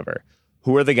 26th or whatever.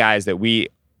 Who are the guys that we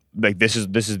like? This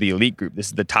is the elite group. This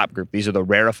is the top group. These are the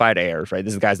rarefied heirs, right?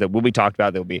 This is the guys that will be talked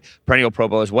about. They'll be perennial Pro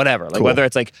Bowlers, whatever. Like whether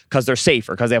it's like because they're safe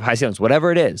or because they have high ceilings,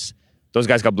 whatever it is. Those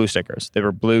guys got blue stickers. They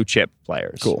were blue chip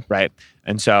players. Cool. Right?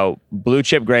 And so blue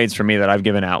chip grades for me that I've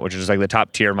given out, which is like the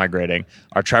top tier of my grading,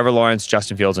 are Trevor Lawrence,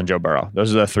 Justin Fields, and Joe Burrow.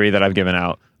 Those are the 3 that I've given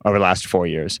out over the last 4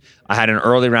 years. I had an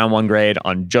early round 1 grade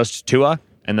on just Tua,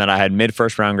 and then I had mid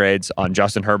first round grades on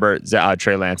Justin Herbert,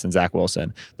 Trey Lance, and Zach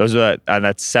Wilson. Those are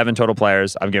that's 7 total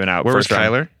players I've given out. Where was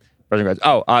Kyler?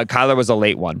 Kyler was a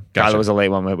late one. Gotcha. Kyler was a late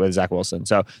one with Zach Wilson.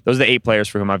 So those are the 8 players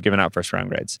for whom I've given out first round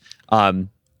grades.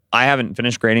 I haven't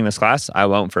finished grading this class. I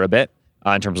won't for a bit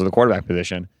in terms of the quarterback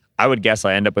position. I would guess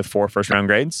I end up with 4 first round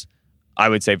grades. I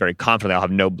would say very confidently I'll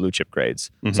have no blue chip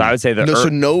grades. Mm-hmm. So I would say that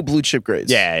no blue chip grades.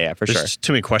 Yeah, for There's sure.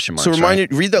 too many question marks. So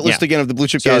read that list again of the blue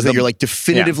chip guys that you're like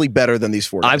definitively better than these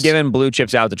 4 guys. I've given blue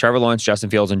chips out to Trevor Lawrence, Justin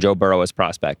Fields, and Joe Burrow as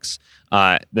prospects.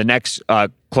 The next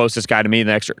closest guy to me,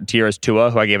 the next tier is Tua,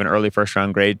 who I gave an early first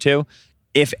round grade to.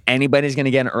 If anybody's going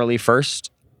to get an early first,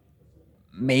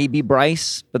 maybe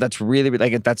Bryce, but that's really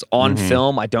like that's on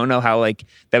film. I don't know how like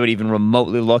that would even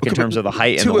remotely look in terms of the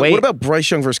height and the weight. What about Bryce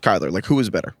Young versus Kyler? Like who is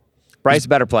better? Bryce is a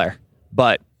better player,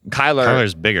 but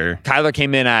Kyler's bigger. Kyler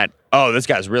came in at, oh, this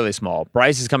guy's really small.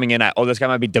 Bryce is coming in at, oh, this guy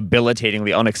might be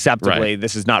debilitatingly, unacceptably. Right.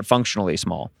 This is not functionally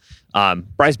small.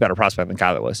 Bryce better prospect than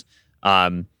Kyler was.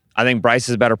 I think Bryce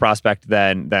is a better prospect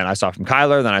than I saw from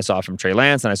Kyler, than I saw from Trey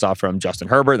Lance, than I saw from Justin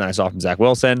Herbert, than I saw from Zach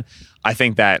Wilson. I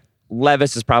think that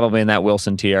Levis is probably in that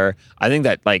Wilson tier. I think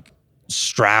that like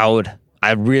Stroud,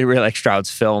 I really, really like Stroud's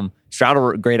film. Stroud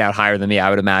will grade out higher than me, I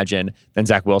would imagine, than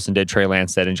Zach Wilson did, Trey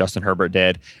Lance did, and Justin Herbert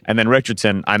did. And then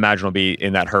Richardson, I imagine, will be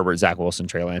in that Herbert, Zach Wilson,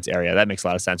 Trey Lance area. That makes a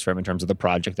lot of sense for him in terms of the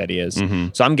project that he is. Mm-hmm.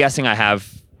 So I'm guessing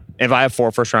if I have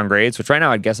 4 first-round grades, which right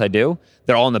now I guess I do,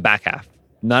 they're all in the back half.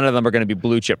 None of them are going to be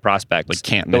blue chip prospects. Like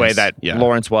can't the miss. way that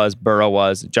Lawrence was, Burrow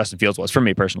was, Justin Fields was, for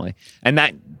me personally. And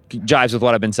that jives with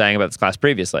what I've been saying about this class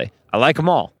previously. I like them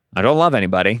all. I don't love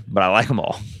anybody, but I like them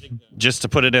all. Just to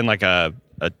put it in like a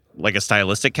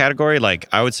stylistic category, like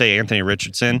I would say Anthony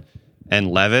Richardson and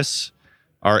Levis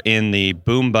are in the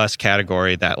boom bust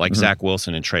category that like Zach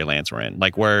Wilson and Trey Lance were in.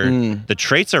 Like where the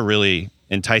traits are really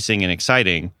enticing and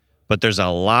exciting, but there's a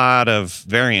lot of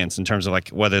variance in terms of like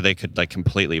whether they could like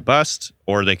completely bust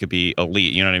or they could be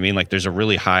elite. You know what I mean? Like there's a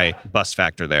really high bust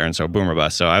factor there, and so boom or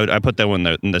bust. So I put that one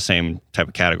in the same type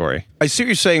of category. I see what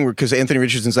you're saying because Anthony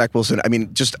Richardson and Zach Wilson, I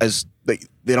mean, just as they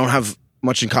don't have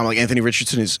much in common. Like Anthony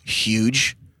Richardson is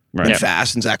huge and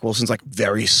fast, and Zach Wilson's like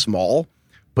very small,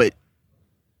 but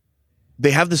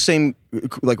they have the same,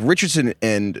 like Richardson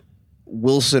and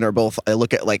Wilson are both, I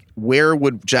look at like, where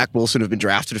would Jack Wilson have been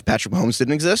drafted if Patrick Mahomes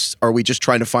didn't exist? Are we just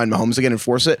trying to find Mahomes again and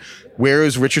force it? Where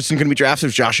is Richardson going to be drafted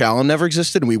if Josh Allen never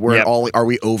existed and we weren't are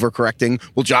we overcorrecting?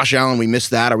 Well, Josh Allen, we missed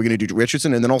that. Are we going to do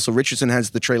Richardson? And then also Richardson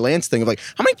has the Trey Lance thing of like,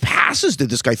 how many passes did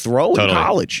this guy throw in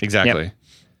college? Exactly. Yep.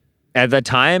 At the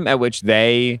time at which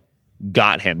they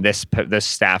got him this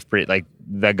staff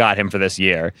that got him for this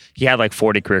year. He had like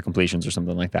 40 career completions or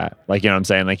something like that. Like, you know what I'm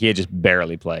saying? Like he had just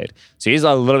barely played. So he's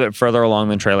a little bit further along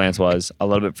than Trey Lance was, a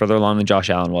little bit further along than Josh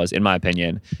Allen was, in my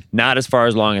opinion. Not as far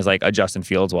along as like a Justin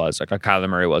Fields was, like a Kyler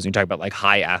Murray was. When you talk about like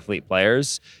high athlete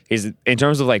players, he's in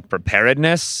terms of like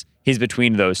preparedness, he's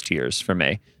between those tiers for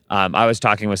me. I was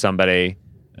talking with somebody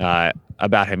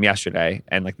about him yesterday,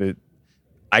 and like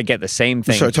I get the same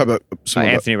thing. Sorry, talk about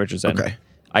Anthony Richardson. Okay.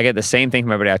 I get the same thing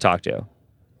from everybody I talk to.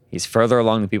 He's further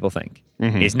along than people think.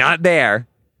 Mm-hmm. He's not there,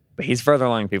 but he's further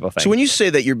along than people think. So when you say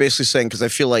that, you're basically saying, because I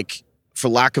feel like, for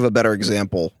lack of a better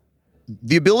example,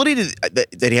 the ability that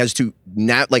he has to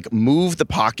move the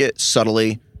pocket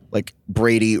subtly, like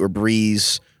Brady or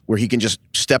Breeze, where he can just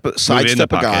sidestep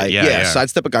a guy.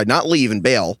 Sidestep a guy, not leave and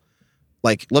bail.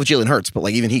 Like, love Jalen Hurts, but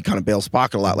like even he kind of bails the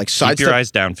pocket a lot. Like keep your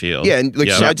eyes downfield. Yeah, and like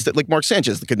sidestep, like Mark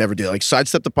Sanchez could never do. Like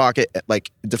sidestep the pocket,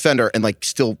 like defender, and like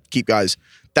still keep guys.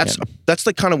 That's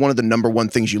like kind of one of the number one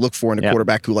things you look for in a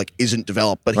quarterback who like isn't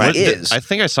developed, but he is. I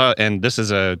think I saw, and this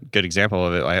is a good example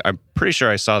of it. I'm pretty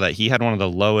sure I saw that he had one of the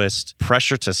lowest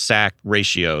pressure to sack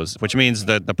ratios, which means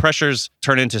that the pressures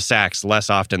turn into sacks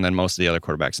less often than most of the other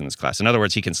quarterbacks in this class. In other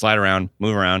words, he can slide around,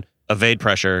 move around, evade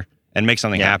pressure, and make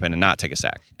something happen and not take a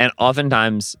sack. And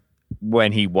oftentimes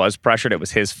when he was pressured, it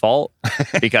was his fault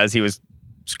because he was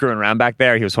screwing around back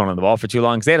there. He was holding the ball for too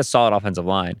long because they had a solid offensive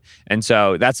line. And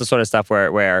so that's the sort of stuff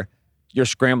where your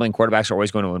scrambling quarterbacks are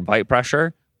always going to invite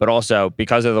pressure, but also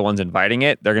because they're the ones inviting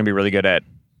it, they're going to be really good at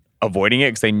avoiding it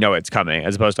because they know it's coming,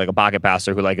 as opposed to like a pocket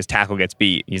passer who like his tackle gets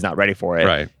beat, he's not ready for it,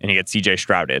 right, and he gets CJ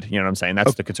Strouded. You know what I'm saying?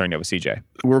 That's the concern you have with CJ.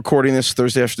 We're recording this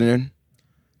Thursday afternoon.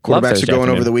 Quarterbacks are going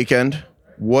over the weekend.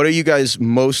 What are you guys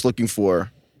most looking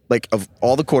for? Like, of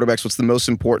all the quarterbacks, what's the most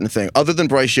important thing, other than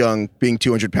Bryce Young being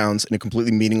 200 pounds in a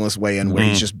completely meaningless way and where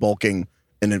he's just bulking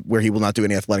and where he will not do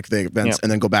any athletic events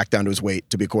and then go back down to his weight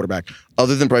to be a quarterback,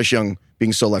 other than Bryce Young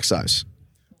being so like size?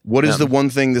 What is the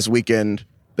one thing this weekend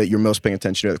that you're most paying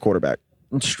attention to at the quarterback?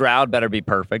 Stroud better be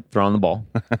perfect throwing the ball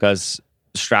because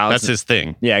Stroud. That's his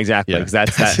thing. Yeah, exactly. Yeah.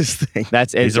 That's his thing.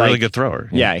 He's a really good thrower.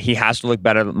 Yeah, he has to look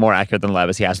better, more accurate than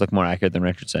Levis. He has to look more accurate than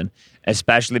Richardson,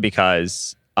 especially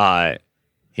because,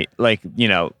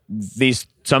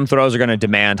 some throws are going to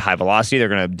demand high velocity. They're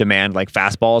going to demand like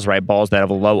fastballs, right? Balls that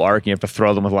have a low arc. You have to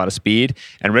throw them with a lot of speed.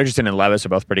 And Richardson and Levis are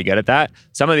both pretty good at that.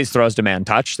 Some of these throws demand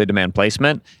touch. They demand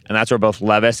placement. And that's where both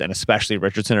Levis and especially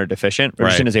Richardson are deficient.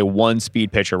 Richardson is a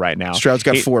one-speed pitcher right now. Stroud's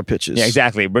got 4 pitches. Yeah,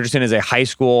 exactly. Richardson is a high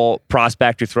school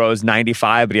prospect who throws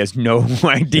 95, but he has no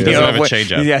idea. He doesn't have a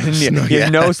changeup. He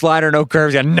has no slider, no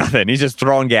curves, he got nothing. He's just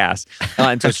throwing gas.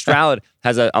 And so Stroud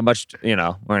has a much, we're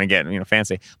going to get,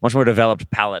 fancy, much more developed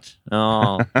palate.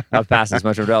 Of passes,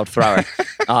 much more developed thrower.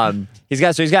 He's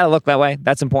got to look that way.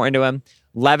 That's important to him.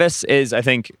 Levis is, I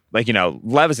think,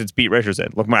 Levis it's beat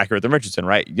Richardson. Look more accurate than Richardson,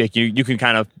 right? Like you can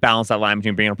kind of balance that line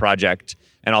between being a project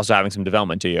and also having some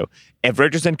development to you. If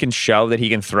Richardson can show that he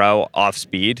can throw off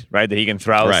speed, right? That he can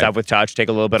throw stuff with touch, take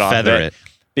a little bit off Feather of it.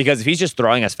 Because if he's just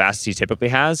throwing as fast as he typically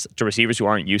has to receivers who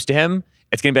aren't used to him,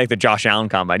 it's going to be like the Josh Allen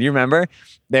combine. You remember?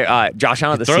 Josh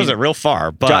Allen at the throws it real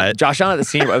far, but Josh Allen at the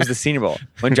Senior Bowl. It was the Senior Bowl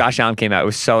when Josh Allen came out. It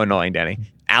was so annoying, Danny.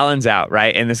 Allen's out,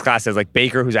 right? And this class has like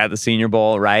Baker, who's at the Senior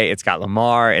Bowl, right? It's got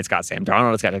Lamar, it's got Sam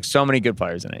Darnold, it's got like so many good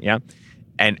players in it, yeah.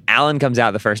 And Allen comes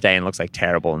out the first day and looks like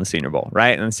terrible in the Senior Bowl,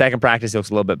 right? And the second practice, he looks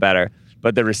a little bit better,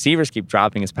 but the receivers keep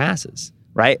dropping his passes,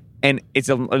 right? And it's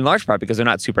in large part because they're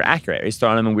not super accurate. He's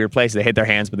throwing them in weird places. They hit their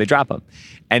hands, but they drop them.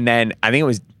 And then I think it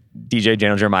was DJ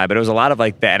Daniel Jeremiah, but it was a lot of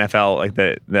like the NFL, like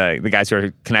the guys who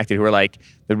are connected who are like,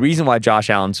 the reason why Josh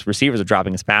Allen's receivers are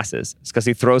dropping his passes is because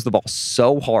he throws the ball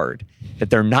so hard that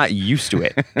they're not used to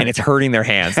it and it's hurting their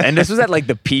hands. And this was at like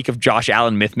the peak of Josh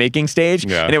Allen myth-making stage.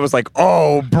 Yeah. And it was like,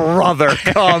 oh, brother,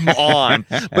 come on.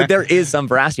 But there is some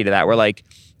veracity to that where like,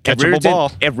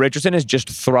 if Richardson is just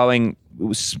throwing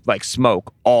like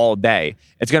smoke all day,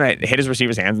 it's going to hit his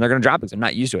receivers' hands and they're going to drop it because they're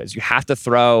not used to it. So you have to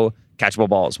throw catchable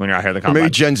balls when you're out here at the combine. Or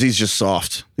maybe Gen Z's just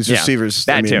soft. These receivers.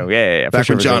 That too. Yeah. Back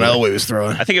when John Elway was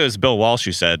throwing. I think it was Bill Walsh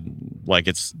who said, like,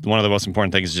 it's one of the most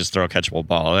important things is just throw a catchable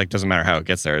ball. Like, doesn't matter how it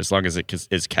gets there. As long as it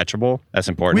is catchable, that's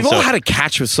important. We've all had a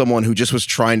catch with someone who just was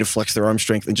trying to flex their arm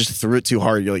strength and just threw it too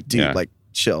hard. You're like, dude, like,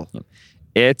 chill.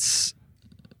 It's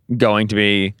going to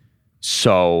be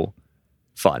so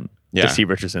fun to see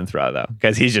Richardson throw though,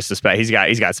 because he's just he's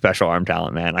got special arm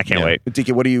talent, man. I can't wait.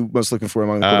 DK, what are you most looking for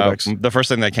among the quarterbacks? The first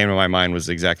thing that came to my mind was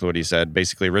exactly what he said.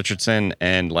 Basically, Richardson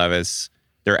and Levis,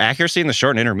 their accuracy in the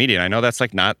short and intermediate. I know that's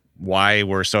like not why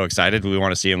we're so excited. We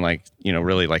want to see him like,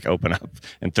 really like open up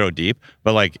and throw deep,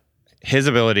 but like his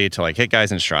ability to like hit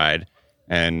guys in stride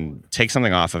and take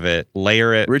something off of it,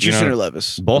 layer it. Richardson or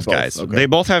Levis? Both guys. Okay. They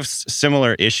both have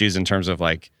similar issues in terms of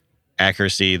like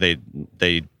accuracy. They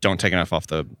don't take enough off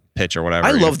the pitch or whatever.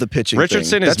 I love the pitching.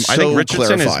 Richardson thing. is. I think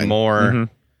Richardson clarifying. is more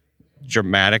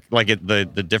dramatic. Like the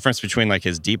difference between like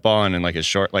his deep ball and like his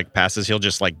short like passes, he'll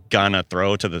just like gun a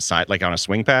throw to the side like on a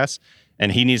swing pass,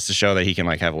 and he needs to show that he can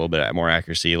like have a little bit more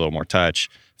accuracy, a little more touch,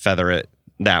 feather it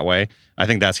that way. I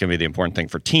think that's going to be the important thing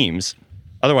for teams.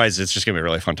 Otherwise, it's just going to be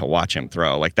really fun to watch him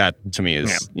throw. Like that to me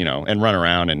is, and run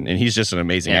around. And he's just an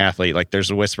amazing athlete. Like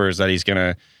there's whispers that he's going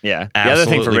to the other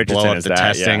thing for Richardson blow up is the that,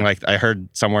 testing. Like I heard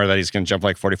somewhere that he's going to jump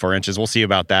like 44 inches. We'll see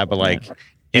about that. But like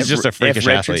he's just a freakish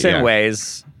if athlete. Richardson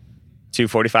weighs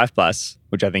 245 plus,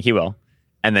 which I think he will,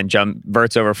 and then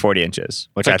verts over 40 inches,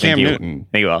 which like I think Cam Newton.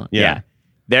 he will. Yeah.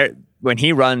 There, when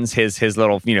he runs his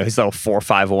little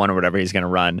 4.51 or whatever he's going to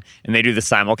run, and they do the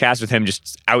simulcast with him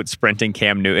just out sprinting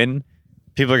Cam Newton,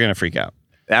 people are going to freak out.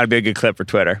 That'll be a good clip for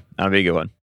Twitter. That'll be a good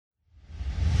one.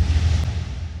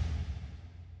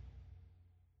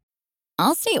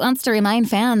 Allstate wants to remind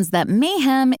fans that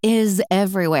mayhem is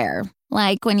everywhere.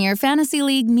 Like when your fantasy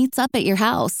league meets up at your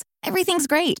house. Everything's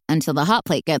great until the hot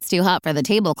plate gets too hot for the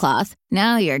tablecloth.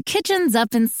 Now your kitchen's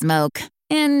up in smoke.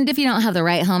 And if you don't have the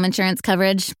right home insurance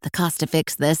coverage, the cost to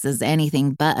fix this is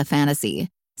anything but a fantasy.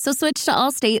 So switch to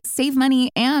Allstate, save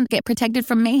money, and get protected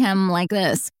from mayhem like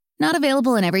this. Not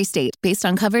available in every state based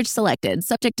on coverage selected,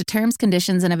 subject to terms,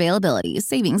 conditions, and availability.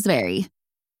 Savings vary.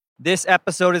 This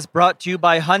episode is brought to you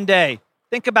by Hyundai.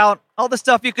 Think about all the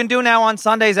stuff you can do now on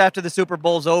Sundays after the Super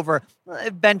Bowl's over.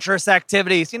 Adventurous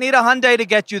activities. You need a Hyundai to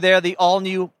get you there. The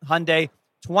all-new Hyundai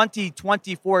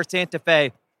 2024 Santa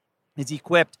Fe is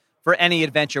equipped for any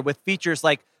adventure with features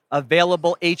like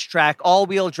available H-Track,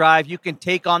 all-wheel drive. You can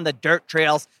take on the dirt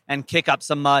trails and kick up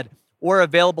some mud. Or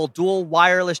available dual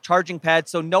wireless charging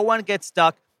pads so no one gets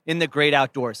stuck in the great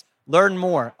outdoors. Learn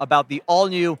more about the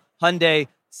all-new Hyundai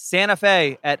Santa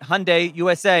Fe at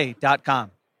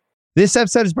HyundaiUSA.com. This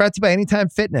episode is brought to you by Anytime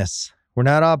Fitness. We're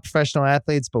not all professional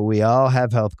athletes, but we all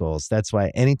have health goals. That's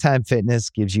why Anytime Fitness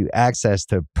gives you access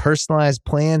to personalized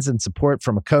plans and support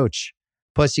from a coach.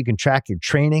 Plus, you can track your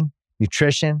training,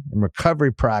 nutrition, and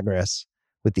recovery progress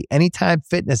with the Anytime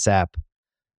Fitness app,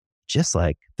 just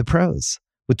like the pros.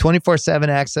 With 24/7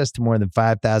 access to more than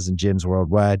 5,000 gyms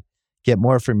worldwide, get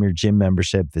more from your gym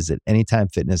membership. Visit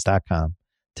anytimefitness.com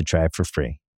to try it for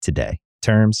free today.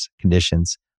 Terms,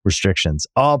 conditions, restrictions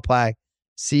all apply.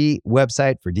 See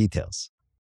website for details.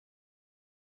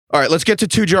 All right, let's get to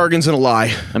two jargons and a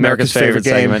lie. America's favorite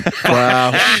game. segment.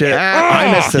 Wow, shit. I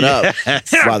messed it up.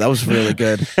 Yes. Wow, that was really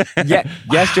good. Yeah,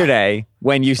 yesterday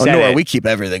when you said Nora, it, we keep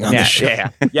everything on the show.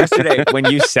 Yeah. Yesterday when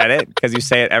you said it, because you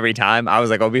say it every time, I was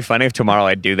like, "Oh, it'd be funny if tomorrow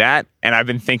I do that." And I've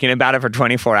been thinking about it for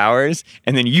 24 hours,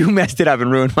 and then you messed it up and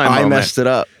ruined my moment. I messed it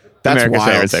up. That's America's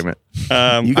wild. favorite segment.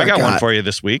 I got one for you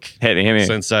this week. Hit me.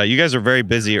 Since you guys were very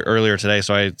busy earlier today,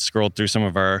 so I scrolled through some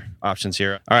of our options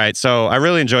here. All right, so I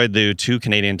really enjoyed the 2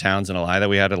 Canadian towns and a lie that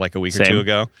we had like a week or two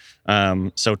ago.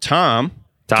 So Tom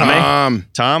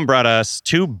brought us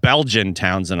 2 Belgian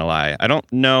towns and a lie. I don't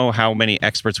know how many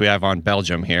experts we have on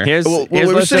Belgium here.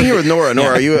 We're sitting here with Nora.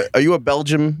 Nora, are you a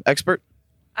Belgium expert?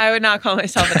 I would not call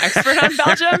myself an expert on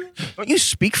Belgium. Don't you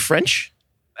speak French?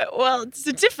 Well, it's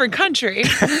a different country.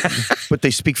 But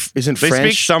they speak, They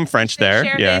speak some French there.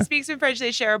 They speak some French.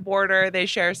 They share a border. They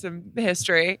share some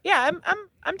history. Yeah,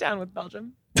 I'm down with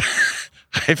Belgium.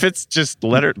 If it's just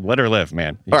let her live,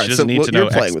 man. All right, she doesn't need to know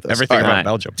everything All about right.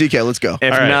 Belgium. DK, let's go. If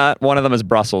not, one of them is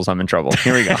Brussels. I'm in trouble.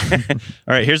 Here we go. All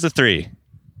right, here's the 3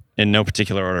 in no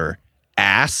particular order.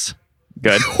 Ass.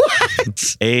 Good.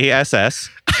 What? ASS.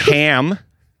 Ham.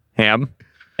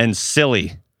 And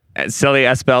silly.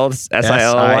 Silly spelled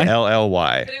SILLY?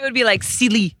 SILLY. But it would be like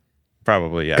silly.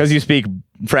 Probably, yeah. Because you speak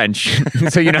French.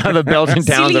 So you know how the Belgian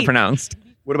towns are pronounced.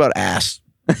 What about ass?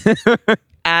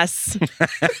 Ass.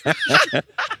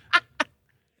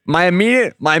 My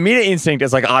immediate instinct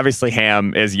is like, obviously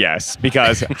ham is yes,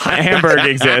 because Hamburg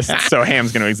exists, so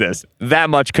ham's going to exist. That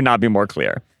much could not be more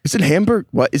clear. Is it Hamburg?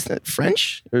 What is that,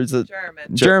 French or is it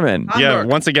German? Yeah.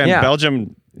 Once again,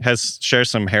 Belgium shares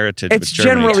some heritage. It's with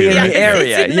Germany generally too. in the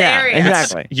area. It's in the area.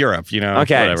 Exactly. It's Europe,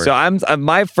 Okay, whatever. so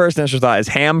my first initial thought is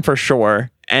ham for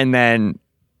sure, and then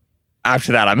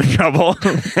after that I'm in trouble.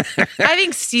 I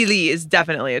think Silly is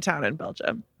definitely a town in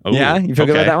Belgium. Ooh, yeah, you feel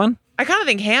good about that one? I kind of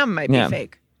think ham might be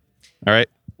fake. All right.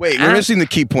 Wait, we're missing the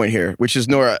key point here, which is,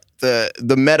 Nora,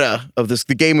 the meta of this,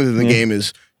 the game within the game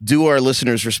is, do our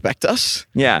listeners respect us?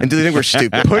 Yeah. And do they think we're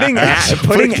stupid? Putting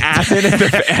acid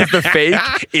as the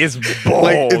fake is bold.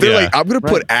 Like, if they're like, I'm going to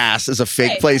put ass as a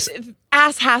fake place.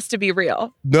 Ass has to be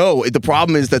real. No, the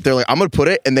problem is that they're like, I'm going to put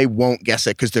it, and they won't guess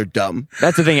it because they're dumb.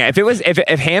 That's the thing.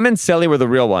 If ham and silly were the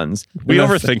real ones, We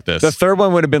overthink this. The third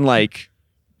one would have been like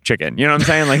chicken. You know what I'm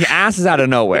saying? Like ass is out of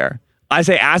nowhere. I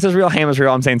say ass is real, ham is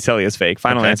real. I'm saying silly is fake.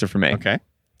 Final answer for me. Okay.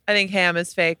 I think ham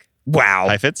is fake. Wow.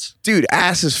 Heifetz? Dude,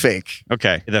 ass is fake.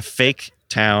 Okay. The fake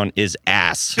town is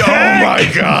ass. Oh my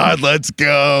God, let's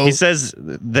go. He says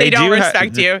They don't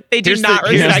respect you. They do here's not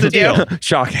here's respect the deal. you.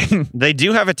 Shocking. They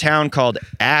do have a town called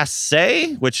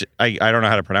Assay, which I don't know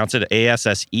how to pronounce it.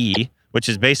 ASSE, which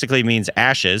is basically means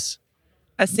ashes.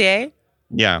 Assay?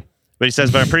 Yeah. But he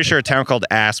says, but I'm pretty sure a town called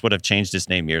Ass would have changed its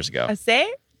name years ago.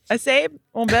 Assay? Assay?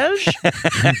 En belge?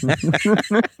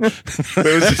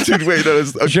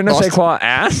 Je ne sais quoi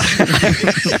ass.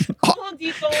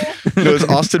 Those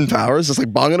Austin Powers is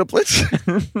like bonging a blitz.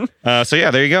 So yeah,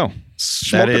 there you go.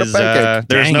 That is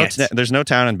there's no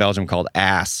town in Belgium called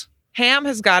Ass. Ham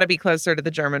has got to be closer to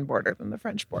the German border than the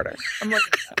French border. I'm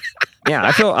looking at that.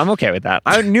 Yeah, I'm okay with that.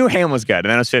 I knew ham was good, and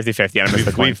then it was 50-50. I missed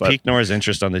the coin We've flip. piqued Nora's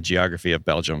interest on the geography of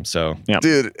Belgium. So Yeah.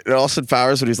 Dude, in Austin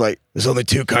Powers, when he's like, there's only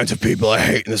two kinds of people I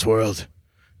hate in this world.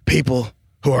 People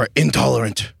who are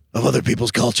intolerant of other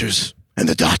people's cultures and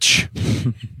the Dutch.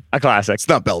 A classic. It's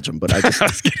not Belgium, but I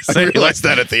realized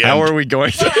that at the end. how are we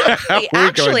going to,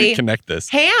 Actually, connect this?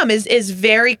 Ham is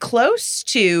very close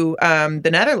to the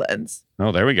Netherlands.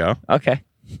 Oh, there we go. Okay.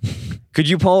 Could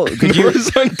you put a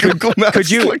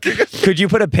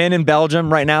pin in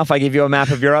Belgium right now if I give you a map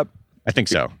of Europe? I think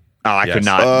so. Oh, I Yes. could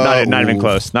not. Not even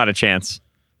close. Not a chance.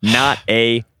 Not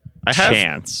a I have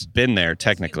chance. been there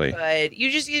technically. But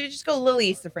you just go a little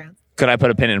east of France. Could I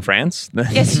put a pin in France?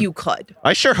 Yes, you could.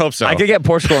 I sure hope so. I could get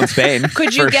Portugal and Spain.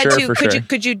 Could you for get sure, to? for Could sure.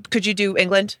 you? Could you do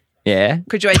England? Yeah.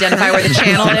 Could you identify where the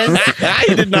channel is?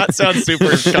 He did not sound super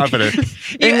confident.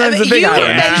 England's a big you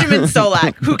island. Benjamin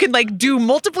Solak, who can like do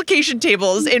multiplication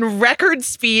tables in record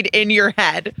speed in your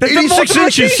head. 86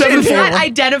 inches, 7 You cannot 4.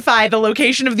 identify the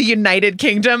location of the United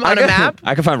Kingdom on a map.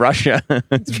 I can find Russia.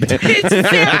 It's big. It's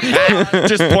very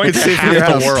Just point to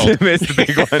half the world. It's the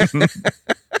big one.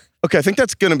 Okay, I think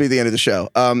that's going to be the end of the show.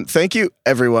 Thank you,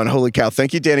 everyone. Holy cow.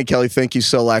 Thank you, Danny Kelly. Thank you,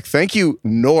 Solak. Thank you,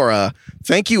 Nora.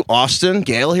 Thank you, Austin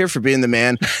Gale here for being the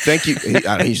man. Thank you.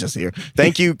 He's just here.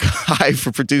 Thank you, Kai,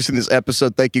 for producing this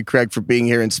episode. Thank you, Craig, for being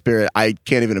here in spirit. I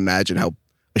can't even imagine how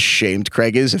ashamed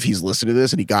Craig is if he's listening to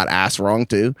this and he got ass wrong,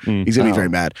 too. He's going to be very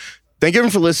mad. Thank you,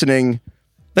 everyone, for listening.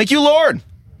 Thank you, Lord.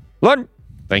 Lord.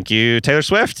 Thank you, Taylor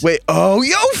Swift. Wait, for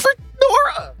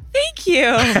Nora. Thank you.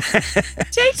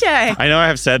 Tay. I know I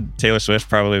have said Taylor Swift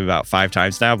probably about 5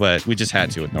 times now, but we just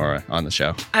had to with Nora on the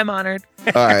show. I'm honored.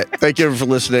 All right. Thank you, everyone, for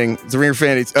listening. It's the Ringer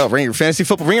Fantasy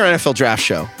Football, Ringer NFL Draft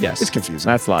Show. Yes. It's confusing.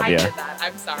 That's I did Latvia. that.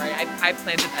 I'm sorry. I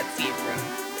planted that seed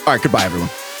for you. All right. Goodbye, everyone.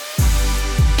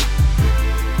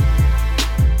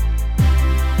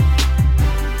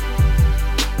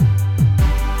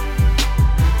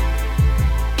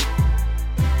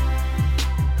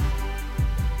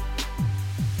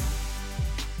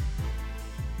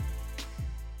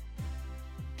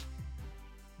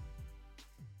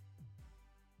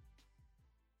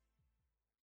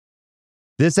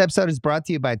 This episode is brought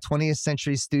to you by 20th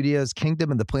Century Studios'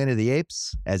 Kingdom of the Planet of the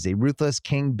Apes. As a ruthless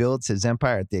king builds his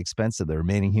empire at the expense of the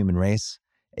remaining human race,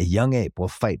 a young ape will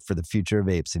fight for the future of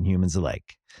apes and humans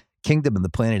alike. Kingdom of the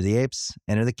Planet of the Apes.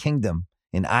 Enter the kingdom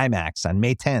in IMAX on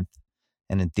May 10th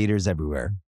and in theaters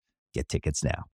everywhere. Get tickets now.